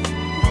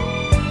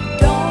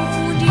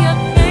 Don't you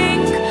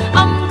think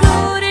I'm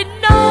good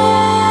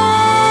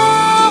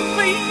enough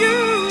for you?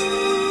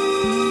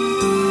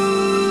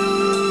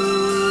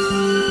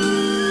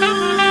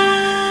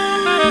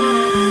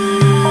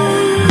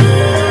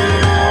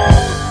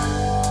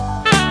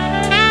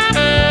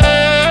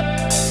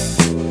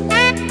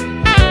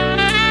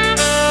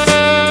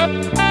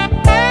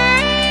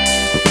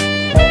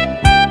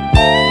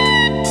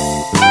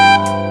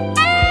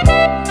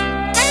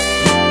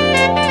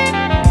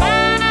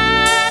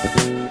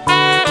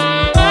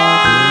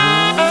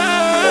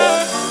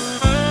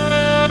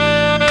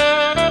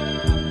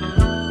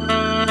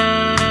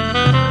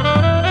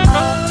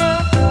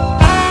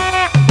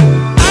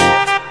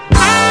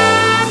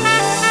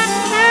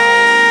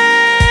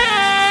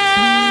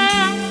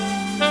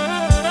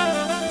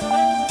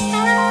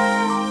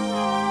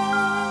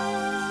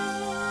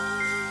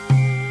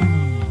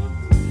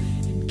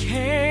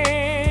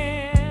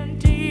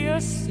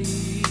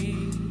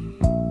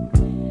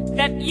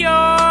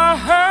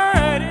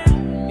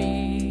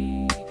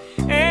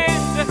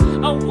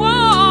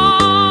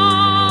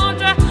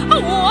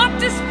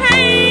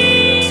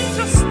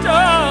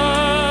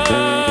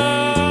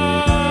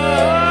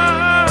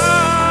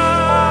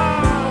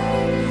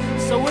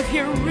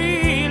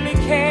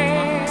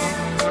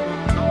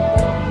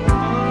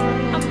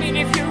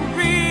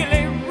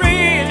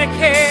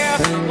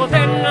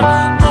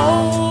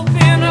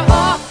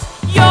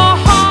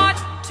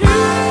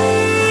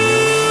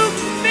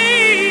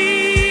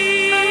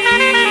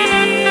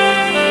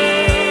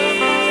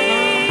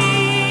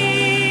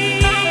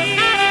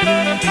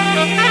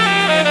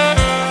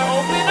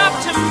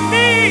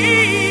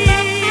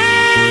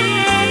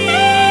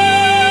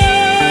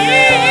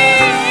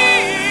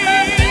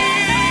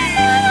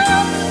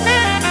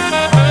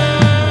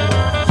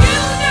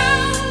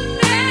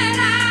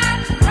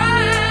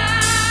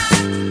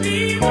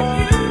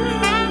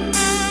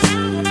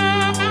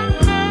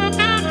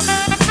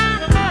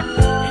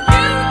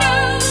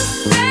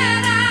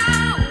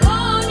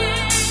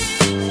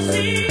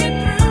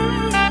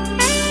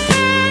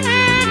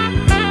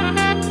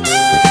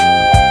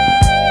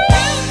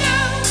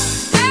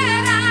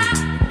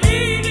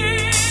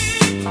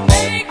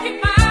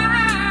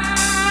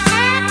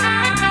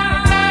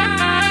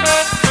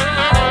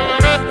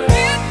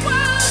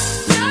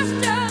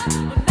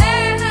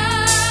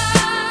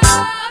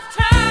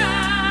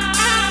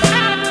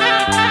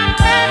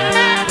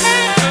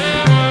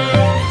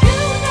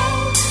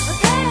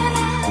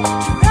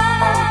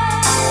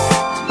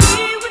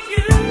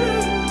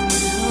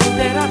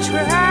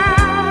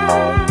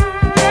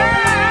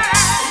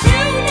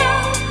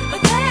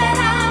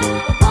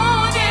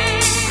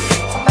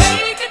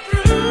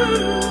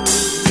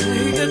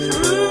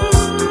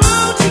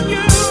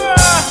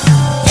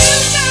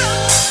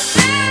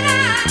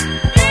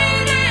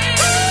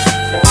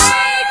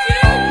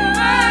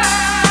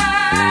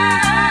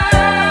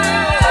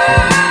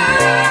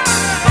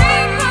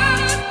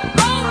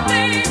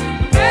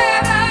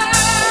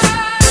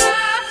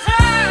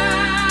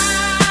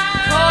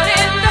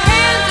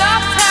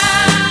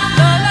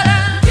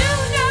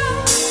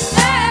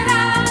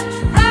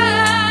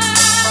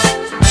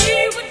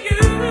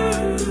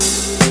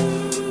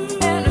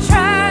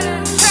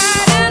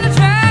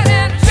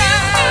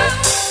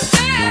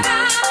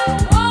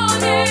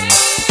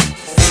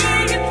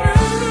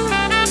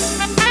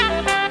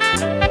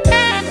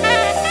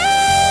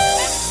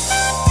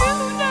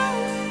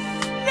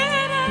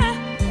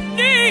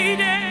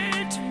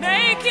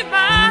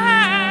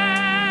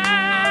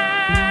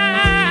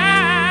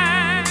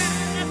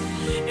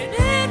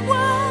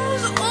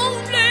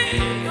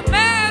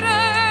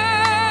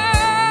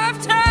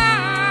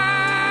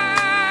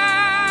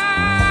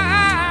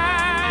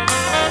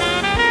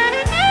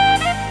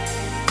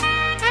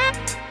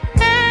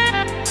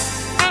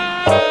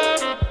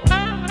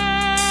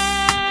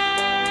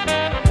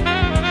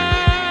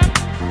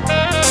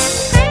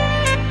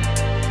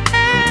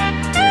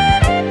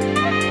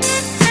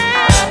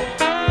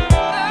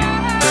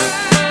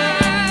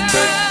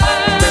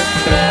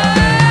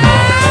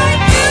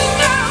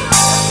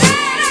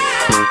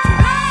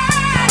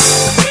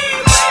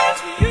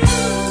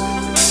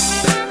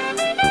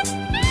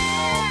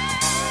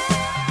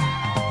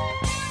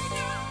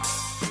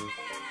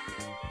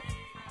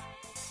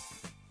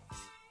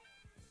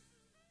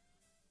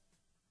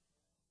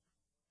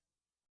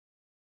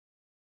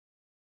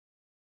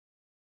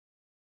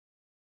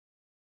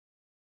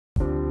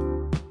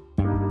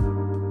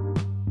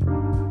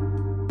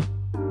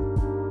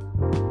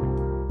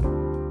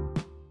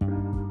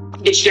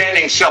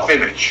 Understanding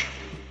self-image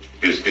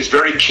is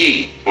very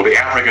key for the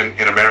African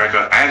in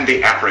America and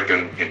the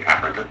African in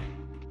Africa.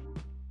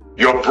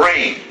 Your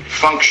brain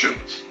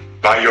functions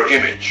by your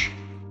image.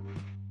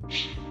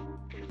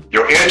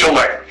 Your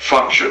intellect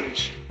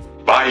functions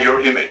by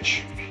your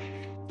image.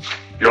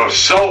 Your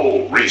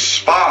soul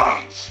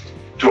responds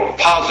to a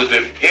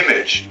positive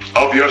image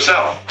of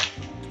yourself.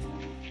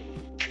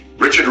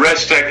 Richard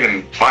Restek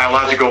in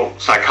Biological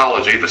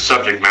Psychology, the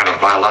subject matter of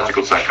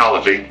biological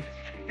psychology,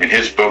 in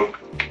his book,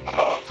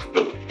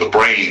 The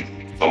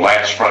Brain, The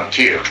Last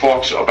Frontier,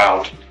 talks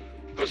about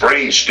the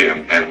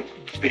brainstem and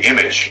the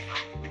image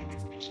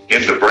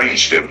in the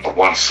brainstem of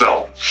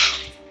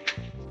oneself.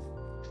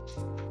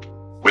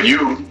 When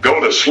you go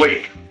to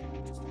sleep,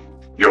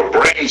 your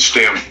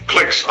brainstem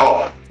clicks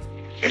on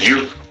and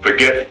you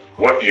forget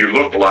what you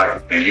look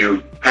like and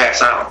you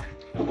pass out.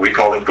 We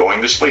call it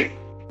going to sleep.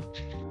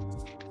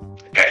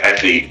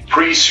 At the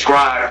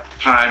prescribed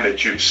time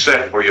that you've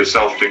set for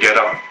yourself to get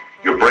up,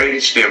 your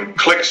brainstem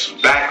clicks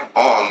back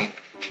on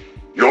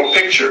your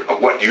picture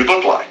of what you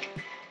look like.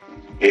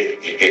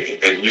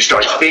 And you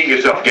start seeing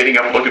yourself getting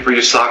up, looking for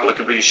your sock,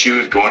 looking for your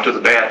shoes, going to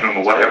the bathroom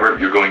or whatever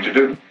you're going to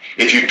do.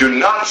 If you do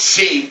not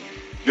see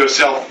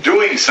yourself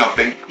doing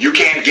something, you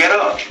can't get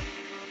up.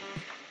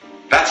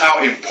 That's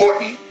how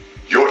important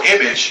your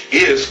image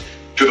is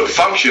to the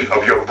function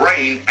of your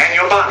brain and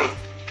your body.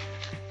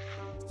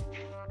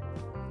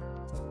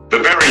 The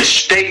very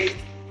state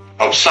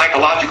of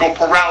psychological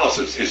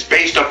paralysis is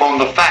based upon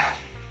the fact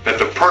that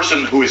the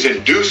person who is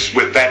induced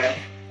with that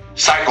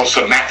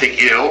psychosomatic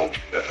ill,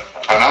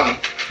 an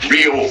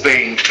unreal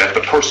thing that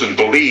the person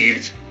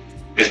believes,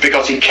 is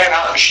because she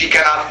cannot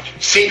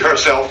see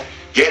herself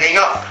getting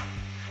up,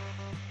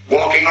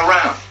 walking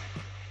around,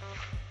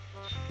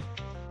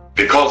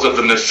 because of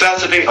the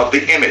necessity of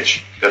the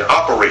image that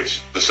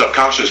operates the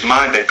subconscious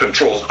mind that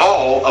controls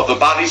all of the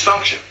body's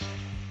functions.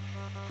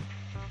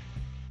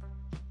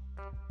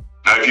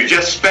 Now, if you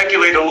just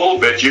speculate a little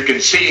bit, you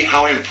can see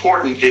how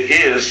important it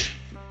is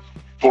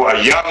for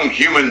a young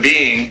human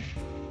being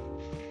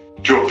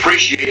to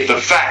appreciate the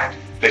fact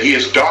that he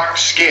is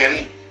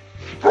dark-skinned,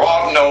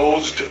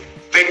 broad-nosed,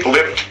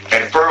 thick-lipped,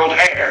 and furrowed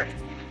hair.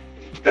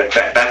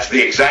 That's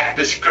the exact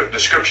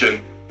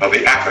description of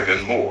the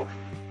African Moor.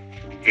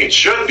 It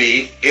should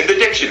be in the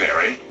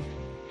dictionary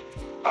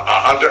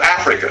under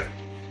Africa,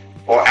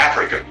 or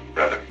African,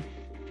 rather.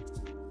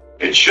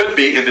 It should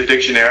be in the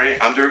dictionary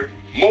under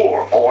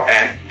Moor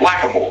and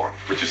Blackamoor,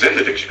 which is in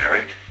the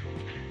dictionary.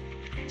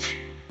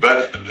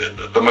 But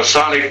the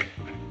Masonic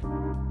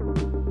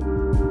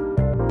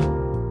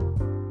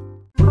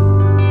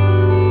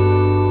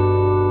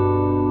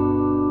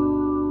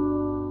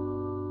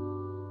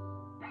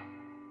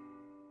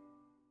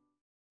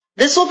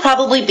This will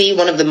probably be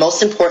one of the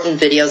most important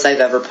videos I've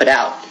ever put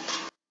out.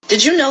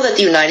 Did you know that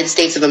the United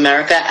States of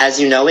America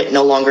as you know it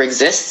no longer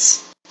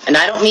exists? And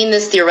I don't mean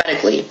this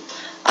theoretically.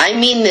 I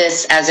mean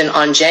this as in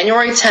on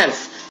January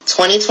 10th,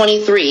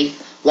 2023,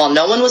 while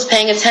no one was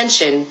paying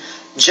attention,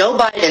 Joe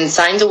Biden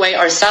signed away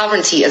our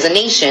sovereignty as a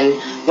nation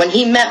when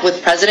he met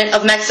with President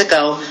of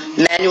Mexico,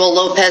 Manuel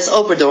Lopez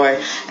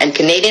Obrador, and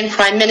Canadian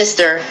Prime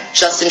Minister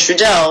Justin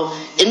Trudeau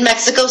in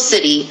Mexico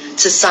City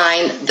to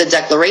sign the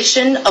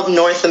Declaration of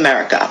North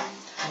America.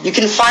 You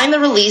can find the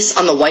release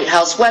on the White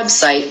House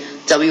website,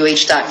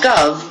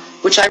 wh.gov,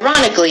 which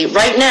ironically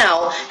right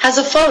now has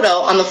a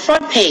photo on the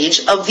front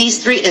page of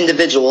these three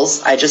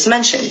individuals I just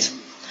mentioned.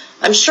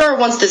 I'm sure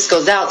once this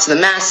goes out to the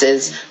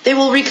masses, they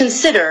will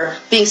reconsider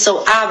being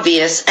so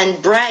obvious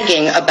and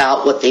bragging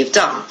about what they've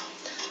done.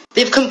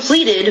 They've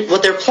completed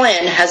what their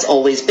plan has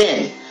always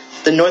been,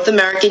 the North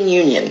American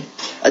Union,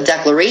 a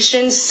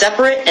declaration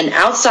separate and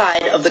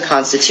outside of the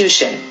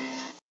Constitution.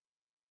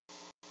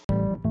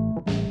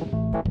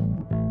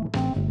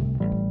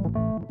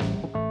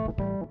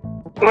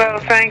 Well,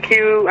 thank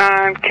you,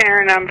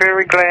 Karen. I'm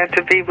very glad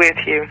to be with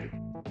you.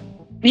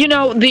 You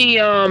know,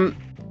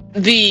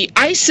 the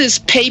ISIS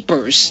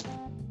papers,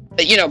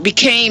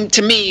 became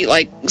to me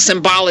like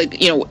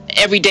symbolic.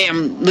 Every day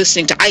I'm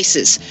listening to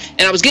ISIS,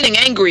 and I was getting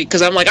angry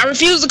because I'm like, I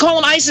refuse to call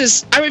them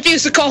ISIS. I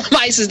refuse to call them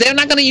ISIS. They're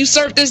not going to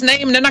usurp this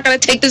name, and they're not going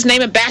to take this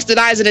name and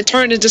bastardize it and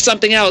turn it into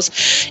something else.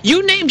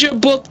 You named your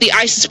book The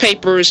ISIS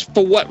Papers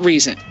for what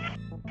reason?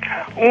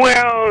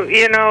 Well,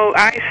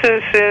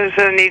 ISIS is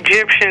an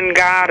Egyptian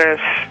goddess,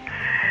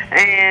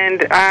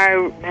 and I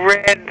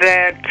read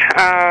that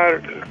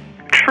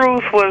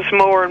truth was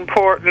more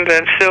important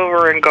than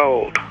silver and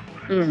gold.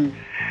 Mm.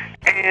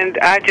 And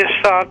I just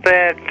thought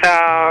that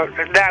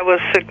that was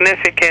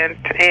significant,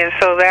 and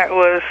so that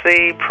was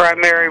the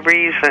primary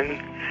reason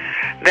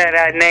that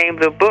I named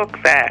the book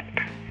that.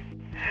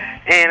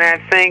 And I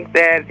think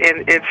that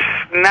it's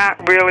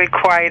not really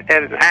quite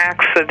an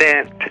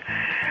accident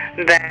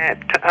that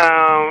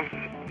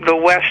the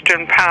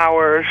Western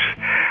powers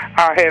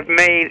have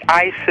made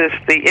ISIS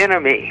the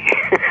enemy.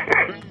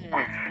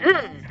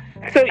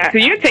 So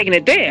you're taking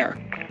it there.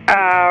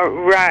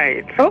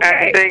 Right. Okay.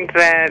 I think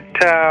that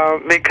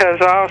because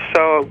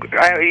also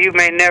you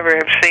may never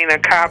have seen a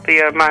copy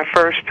of my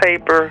first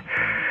paper,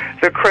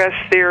 the Cress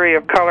theory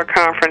of color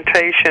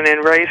confrontation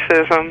and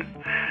racism,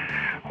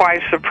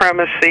 white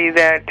supremacy,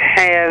 that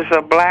has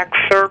a black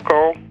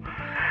circle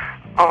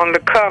on the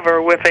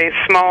cover with a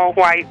small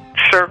white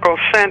circle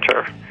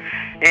center.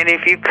 And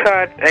if you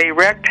cut a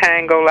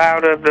rectangle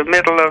out of the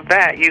middle of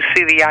that, you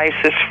see the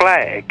ISIS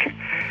flag.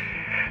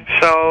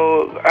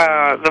 So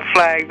the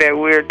flag that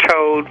we're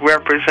told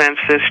represents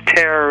this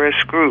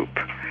terrorist group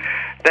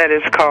that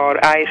is called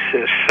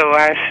ISIS. So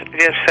I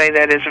just say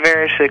that it's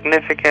very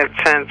significant,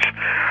 since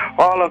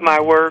all of my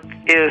work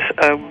is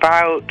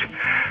about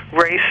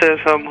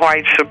racism,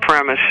 white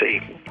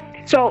supremacy.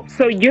 So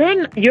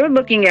you're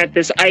looking at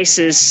this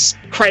ISIS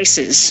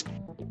crisis,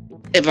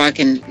 if I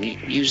can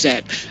use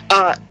that,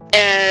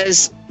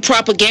 as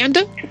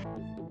propaganda?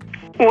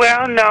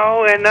 Well,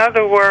 no. In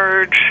other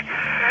words,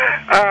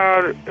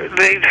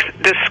 the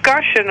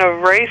discussion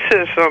of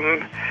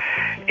racism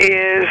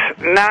is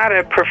not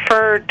a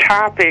preferred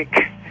topic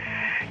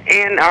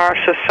in our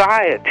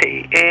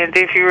society. And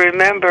if you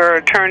remember,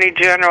 Attorney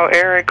General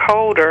Eric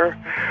Holder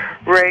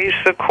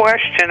raised the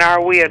question,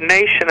 are we a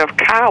nation of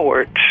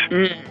cowards?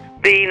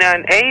 Being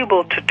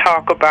unable to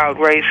talk about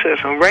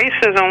racism.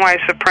 Racism,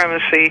 white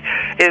supremacy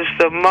is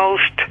the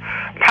most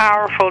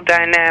powerful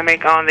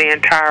dynamic on the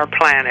entire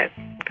planet.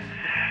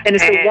 And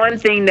it's the one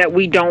thing that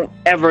we don't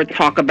ever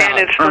talk about. And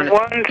it's the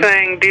one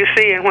thing, do you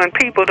see, and when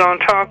people don't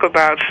talk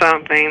about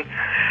something,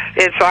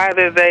 it's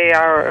either they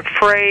are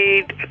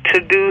afraid to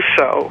do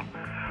so,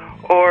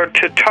 or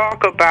to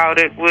talk about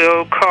it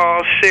will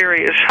cause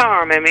serious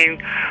harm. I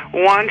mean,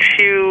 once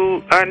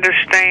you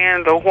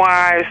understand the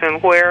whys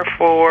and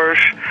wherefores,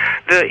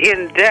 the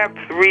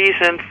in-depth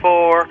reason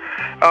for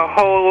a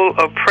whole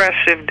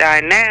oppressive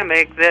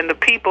dynamic, then the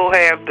people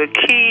have the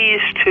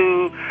keys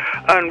to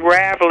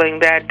unraveling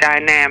that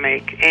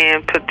dynamic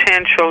and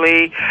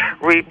potentially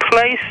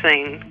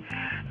replacing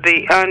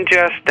the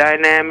unjust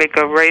dynamic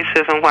of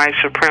racism, white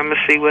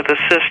supremacy with a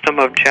system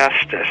of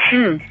justice.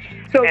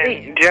 So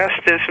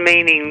justice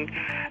meaning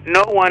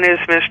no one is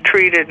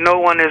mistreated, no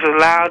one is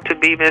allowed to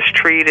be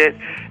mistreated,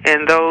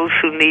 and those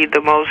who need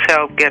the most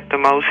help get the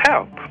most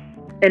help.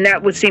 And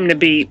that would seem to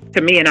be,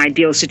 to me, an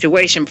ideal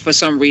situation. For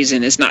some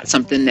reason, it's not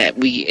something that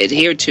we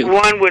adhere to.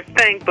 One would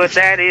think, but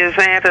that is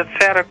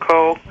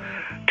antithetical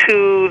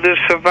to the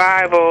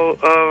survival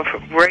of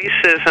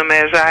racism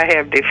as I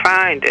have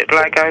defined it.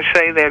 Like I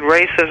say, that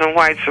racism,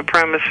 white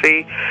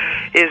supremacy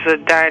is a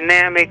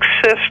dynamic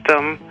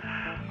system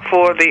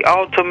for the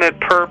ultimate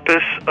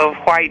purpose of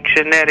white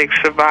genetic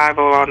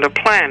survival on the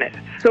planet.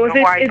 So is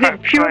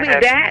it purely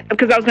that?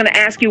 Because I was going to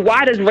ask you,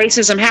 why does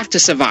racism have to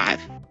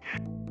survive?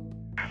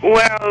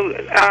 Well,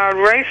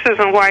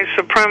 racism, white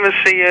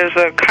supremacy is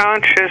a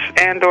conscious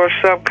and or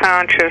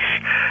subconscious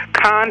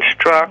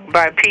construct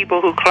by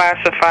people who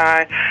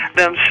classify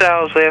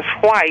themselves as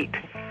white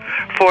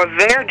for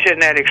their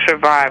genetic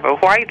survival.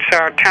 Whites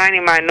are a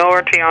tiny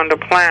minority on the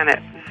planet,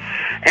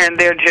 and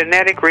they're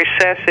genetic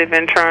recessive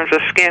in terms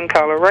of skin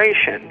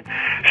coloration.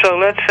 So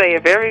let's say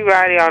if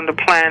everybody on the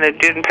planet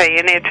didn't pay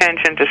any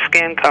attention to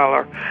skin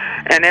color,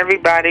 and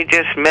everybody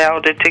just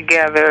melded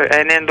together,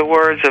 and in the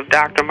words of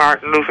Dr.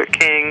 Martin Luther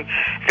King,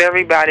 if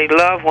everybody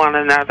loved one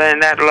another,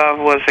 and that love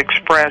was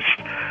expressed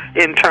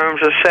in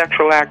terms of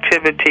sexual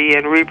activity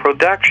and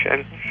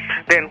reproduction,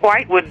 then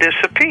white would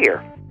disappear.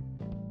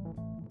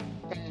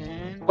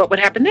 What would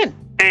happen then?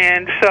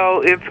 And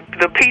so if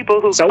the people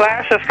who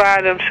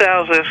classify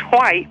themselves as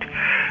white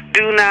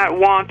do not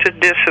want to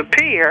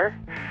disappear,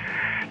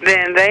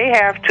 then they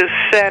have to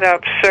set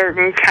up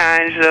certain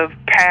kinds of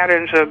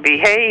patterns of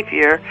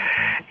behavior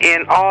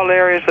in all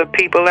areas of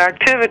people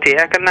activity: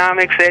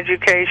 economics,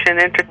 education,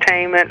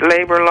 entertainment,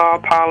 labor law,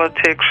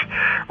 politics,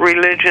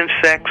 religion,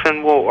 sex,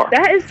 and war.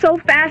 That is so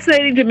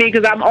fascinating to me,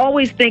 because I'm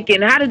always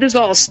thinking, how did this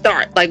all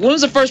start? Like, when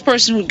was the first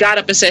person who got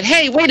up and said,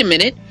 hey, wait a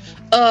minute,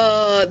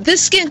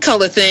 this skin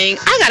color thing,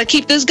 I got to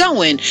keep this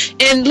going,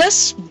 and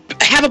let's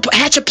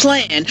hatch a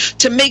plan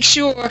to make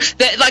sure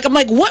that, like, I'm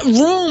like, what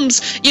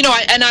rooms, you know,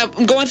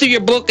 I'm going through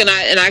your book, and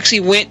I actually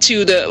went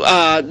to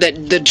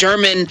the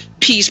German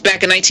piece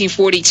back in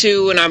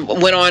 1942, and I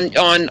went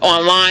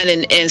online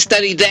and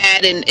studied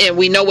that, and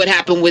we know what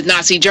happened with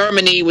Nazi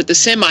Germany with the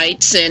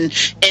Semites and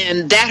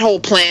that whole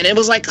plan. It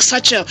was like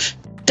such a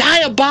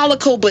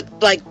diabolical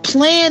but like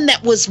plan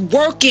that was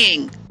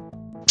working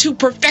to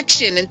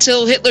perfection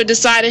until Hitler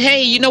decided,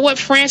 hey, you know what,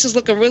 France is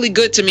looking really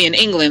good to me in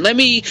England. Let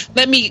me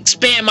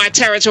expand my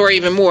territory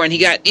even more. And he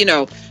got, you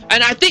know,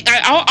 and I think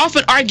I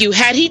often argue,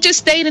 had he just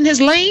stayed in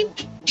his lane,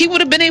 he would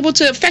have been able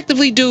to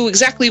effectively do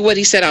exactly what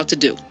he set out to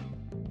do.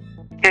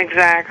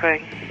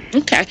 Exactly.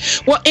 Okay.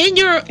 Well, in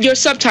your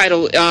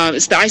subtitle,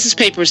 it's the ISIS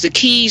Papers, The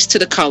Keys to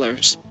the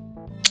Colors.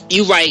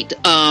 You write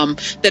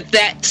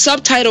that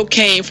subtitle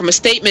came from a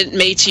statement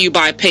made to you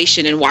by a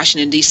patient in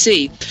Washington,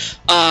 D.C.,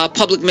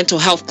 public mental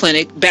health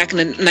clinic back in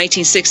the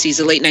 1960s,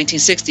 the late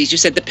 1960s. You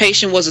said the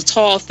patient was a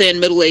tall, thin,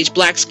 middle-aged,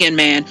 black-skinned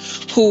man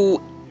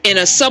who, in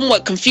a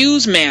somewhat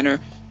confused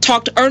manner,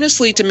 talked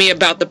earnestly to me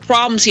about the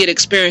problems he had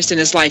experienced in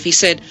his life. He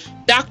said,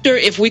 "Doctor,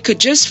 if we could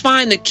just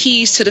find the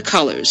keys to the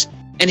colors."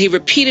 And he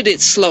repeated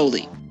it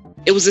slowly.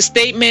 It was a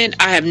statement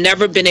I have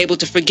never been able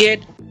to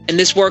forget, and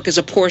this work is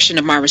a portion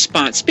of my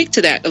response. Speak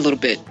to that a little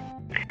bit.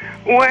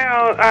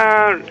 Well,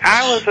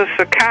 I was a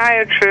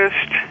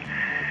psychiatrist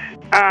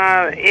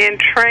in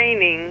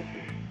training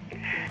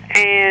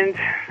and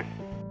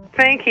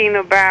thinking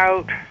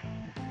about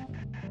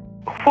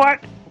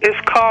what is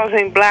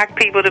causing black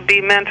people to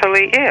be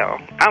mentally ill.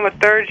 I'm a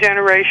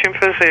third-generation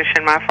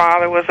physician. My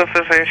father was a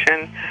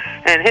physician,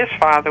 and his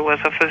father was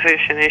a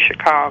physician in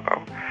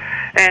Chicago.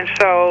 And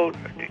so,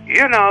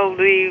 you know,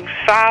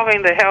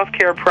 solving the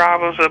healthcare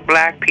problems of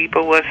black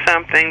people was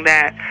something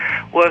that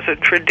was a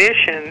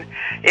tradition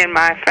in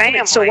my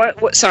family. So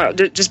what sorry,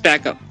 just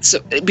back up. So,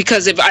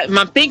 because if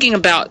I'm thinking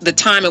about the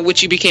time in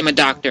which you became a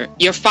doctor,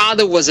 your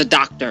father was a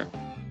doctor.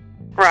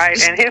 Right,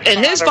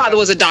 and his father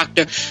was a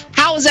doctor.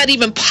 How is that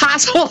even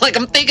possible? Like,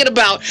 I'm thinking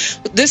about,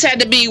 this had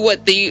to be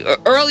what, the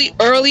early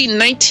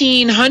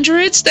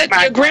 1900s that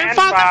your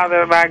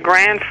grandfather? My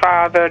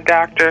grandfather,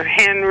 Dr.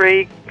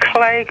 Henry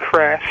Clay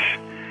Cress,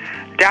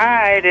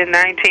 died in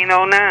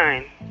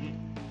 1909.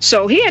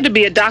 So he had to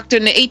be a doctor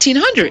in the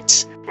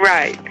 1800s.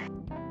 Right.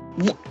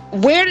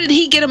 Where did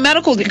he get a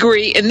medical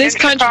degree in this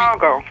country?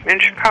 In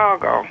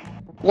Chicago.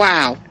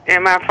 Wow.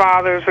 And my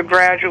father is a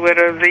graduate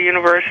of the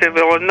University of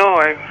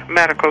Illinois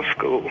Medical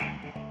School.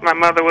 My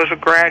mother was a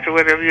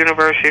graduate of the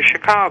University of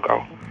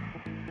Chicago.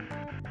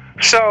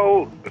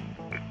 So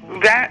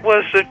that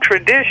was the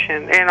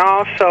tradition. And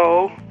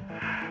also,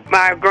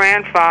 my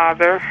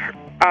grandfather,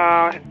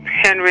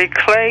 Henry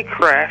Clay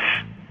Cress,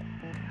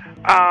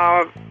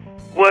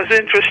 was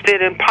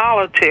interested in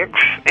politics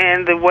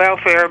and the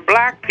welfare of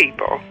black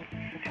people.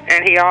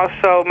 And he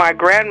also, my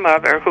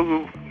grandmother,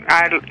 who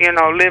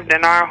lived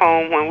in our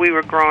home when we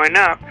were growing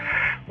up,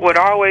 would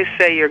always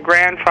say your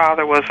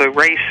grandfather was a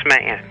race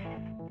man,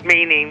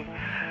 meaning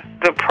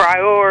the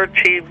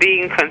priority,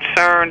 being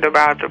concerned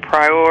about the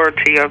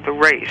priority of the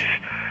race.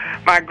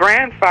 My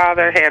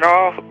grandfather had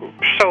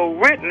also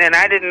written, and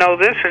I didn't know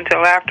this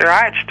until after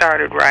I had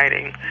started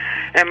writing,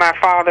 and my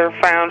father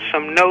found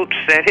some notes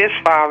that his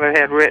father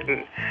had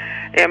written.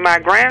 And my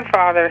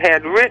grandfather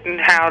had written,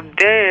 how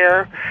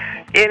dare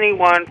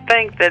anyone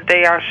think that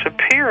they are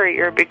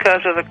superior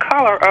because of the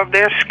color of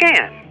their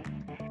skin.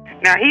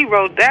 Now, he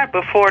wrote that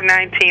before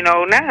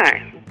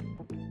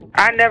 1909.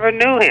 I never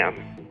knew him.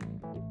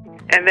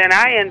 And then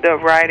I ended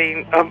up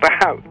writing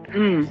about...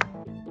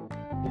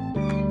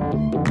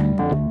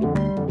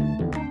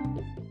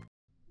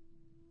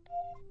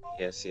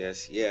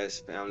 Yes,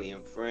 family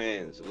and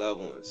friends,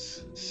 loved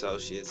ones,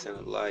 associates in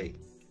the light.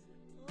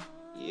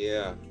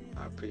 Yeah,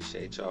 I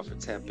appreciate y'all for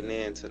tapping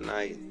in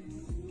tonight.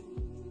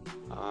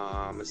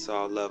 It's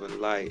all love and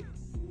light.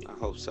 I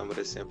hope some of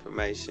this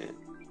information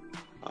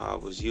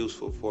was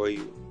useful for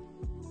you.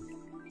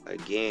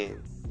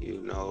 Again,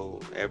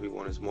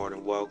 everyone is more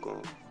than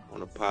welcome,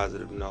 on a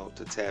positive note,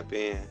 to tap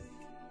in,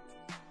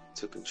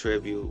 to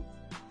contribute,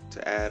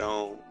 to add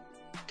on,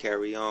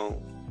 carry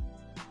on.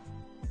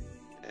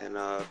 And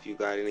if you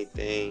got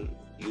anything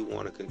you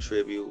want to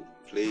contribute,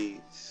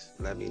 please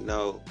let me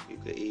know. You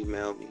can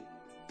email me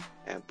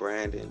at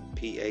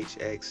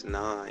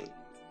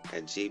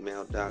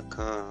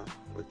brandonphx9@gmail.com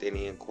with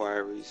any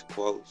inquiries,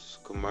 quotes,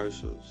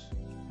 commercials,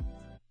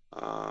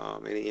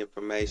 any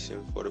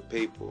information for the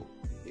people.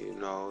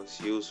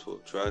 It's useful.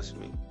 Trust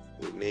me,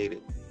 we need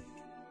it.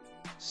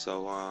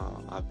 So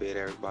I bid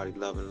everybody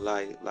love and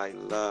light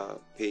and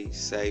love, peace,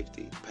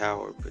 safety,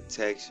 power,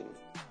 protection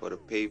for the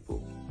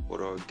people, for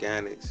the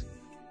organics,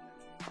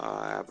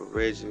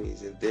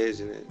 Aborigines,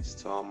 Indigenous,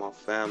 to all my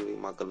family,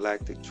 my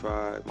galactic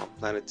tribe, my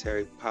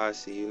planetary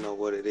posse. You know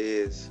what it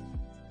is.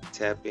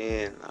 Tap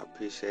in. I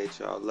appreciate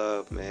y'all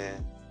love,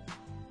 man.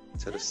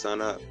 To the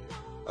sun up.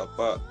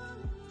 Up.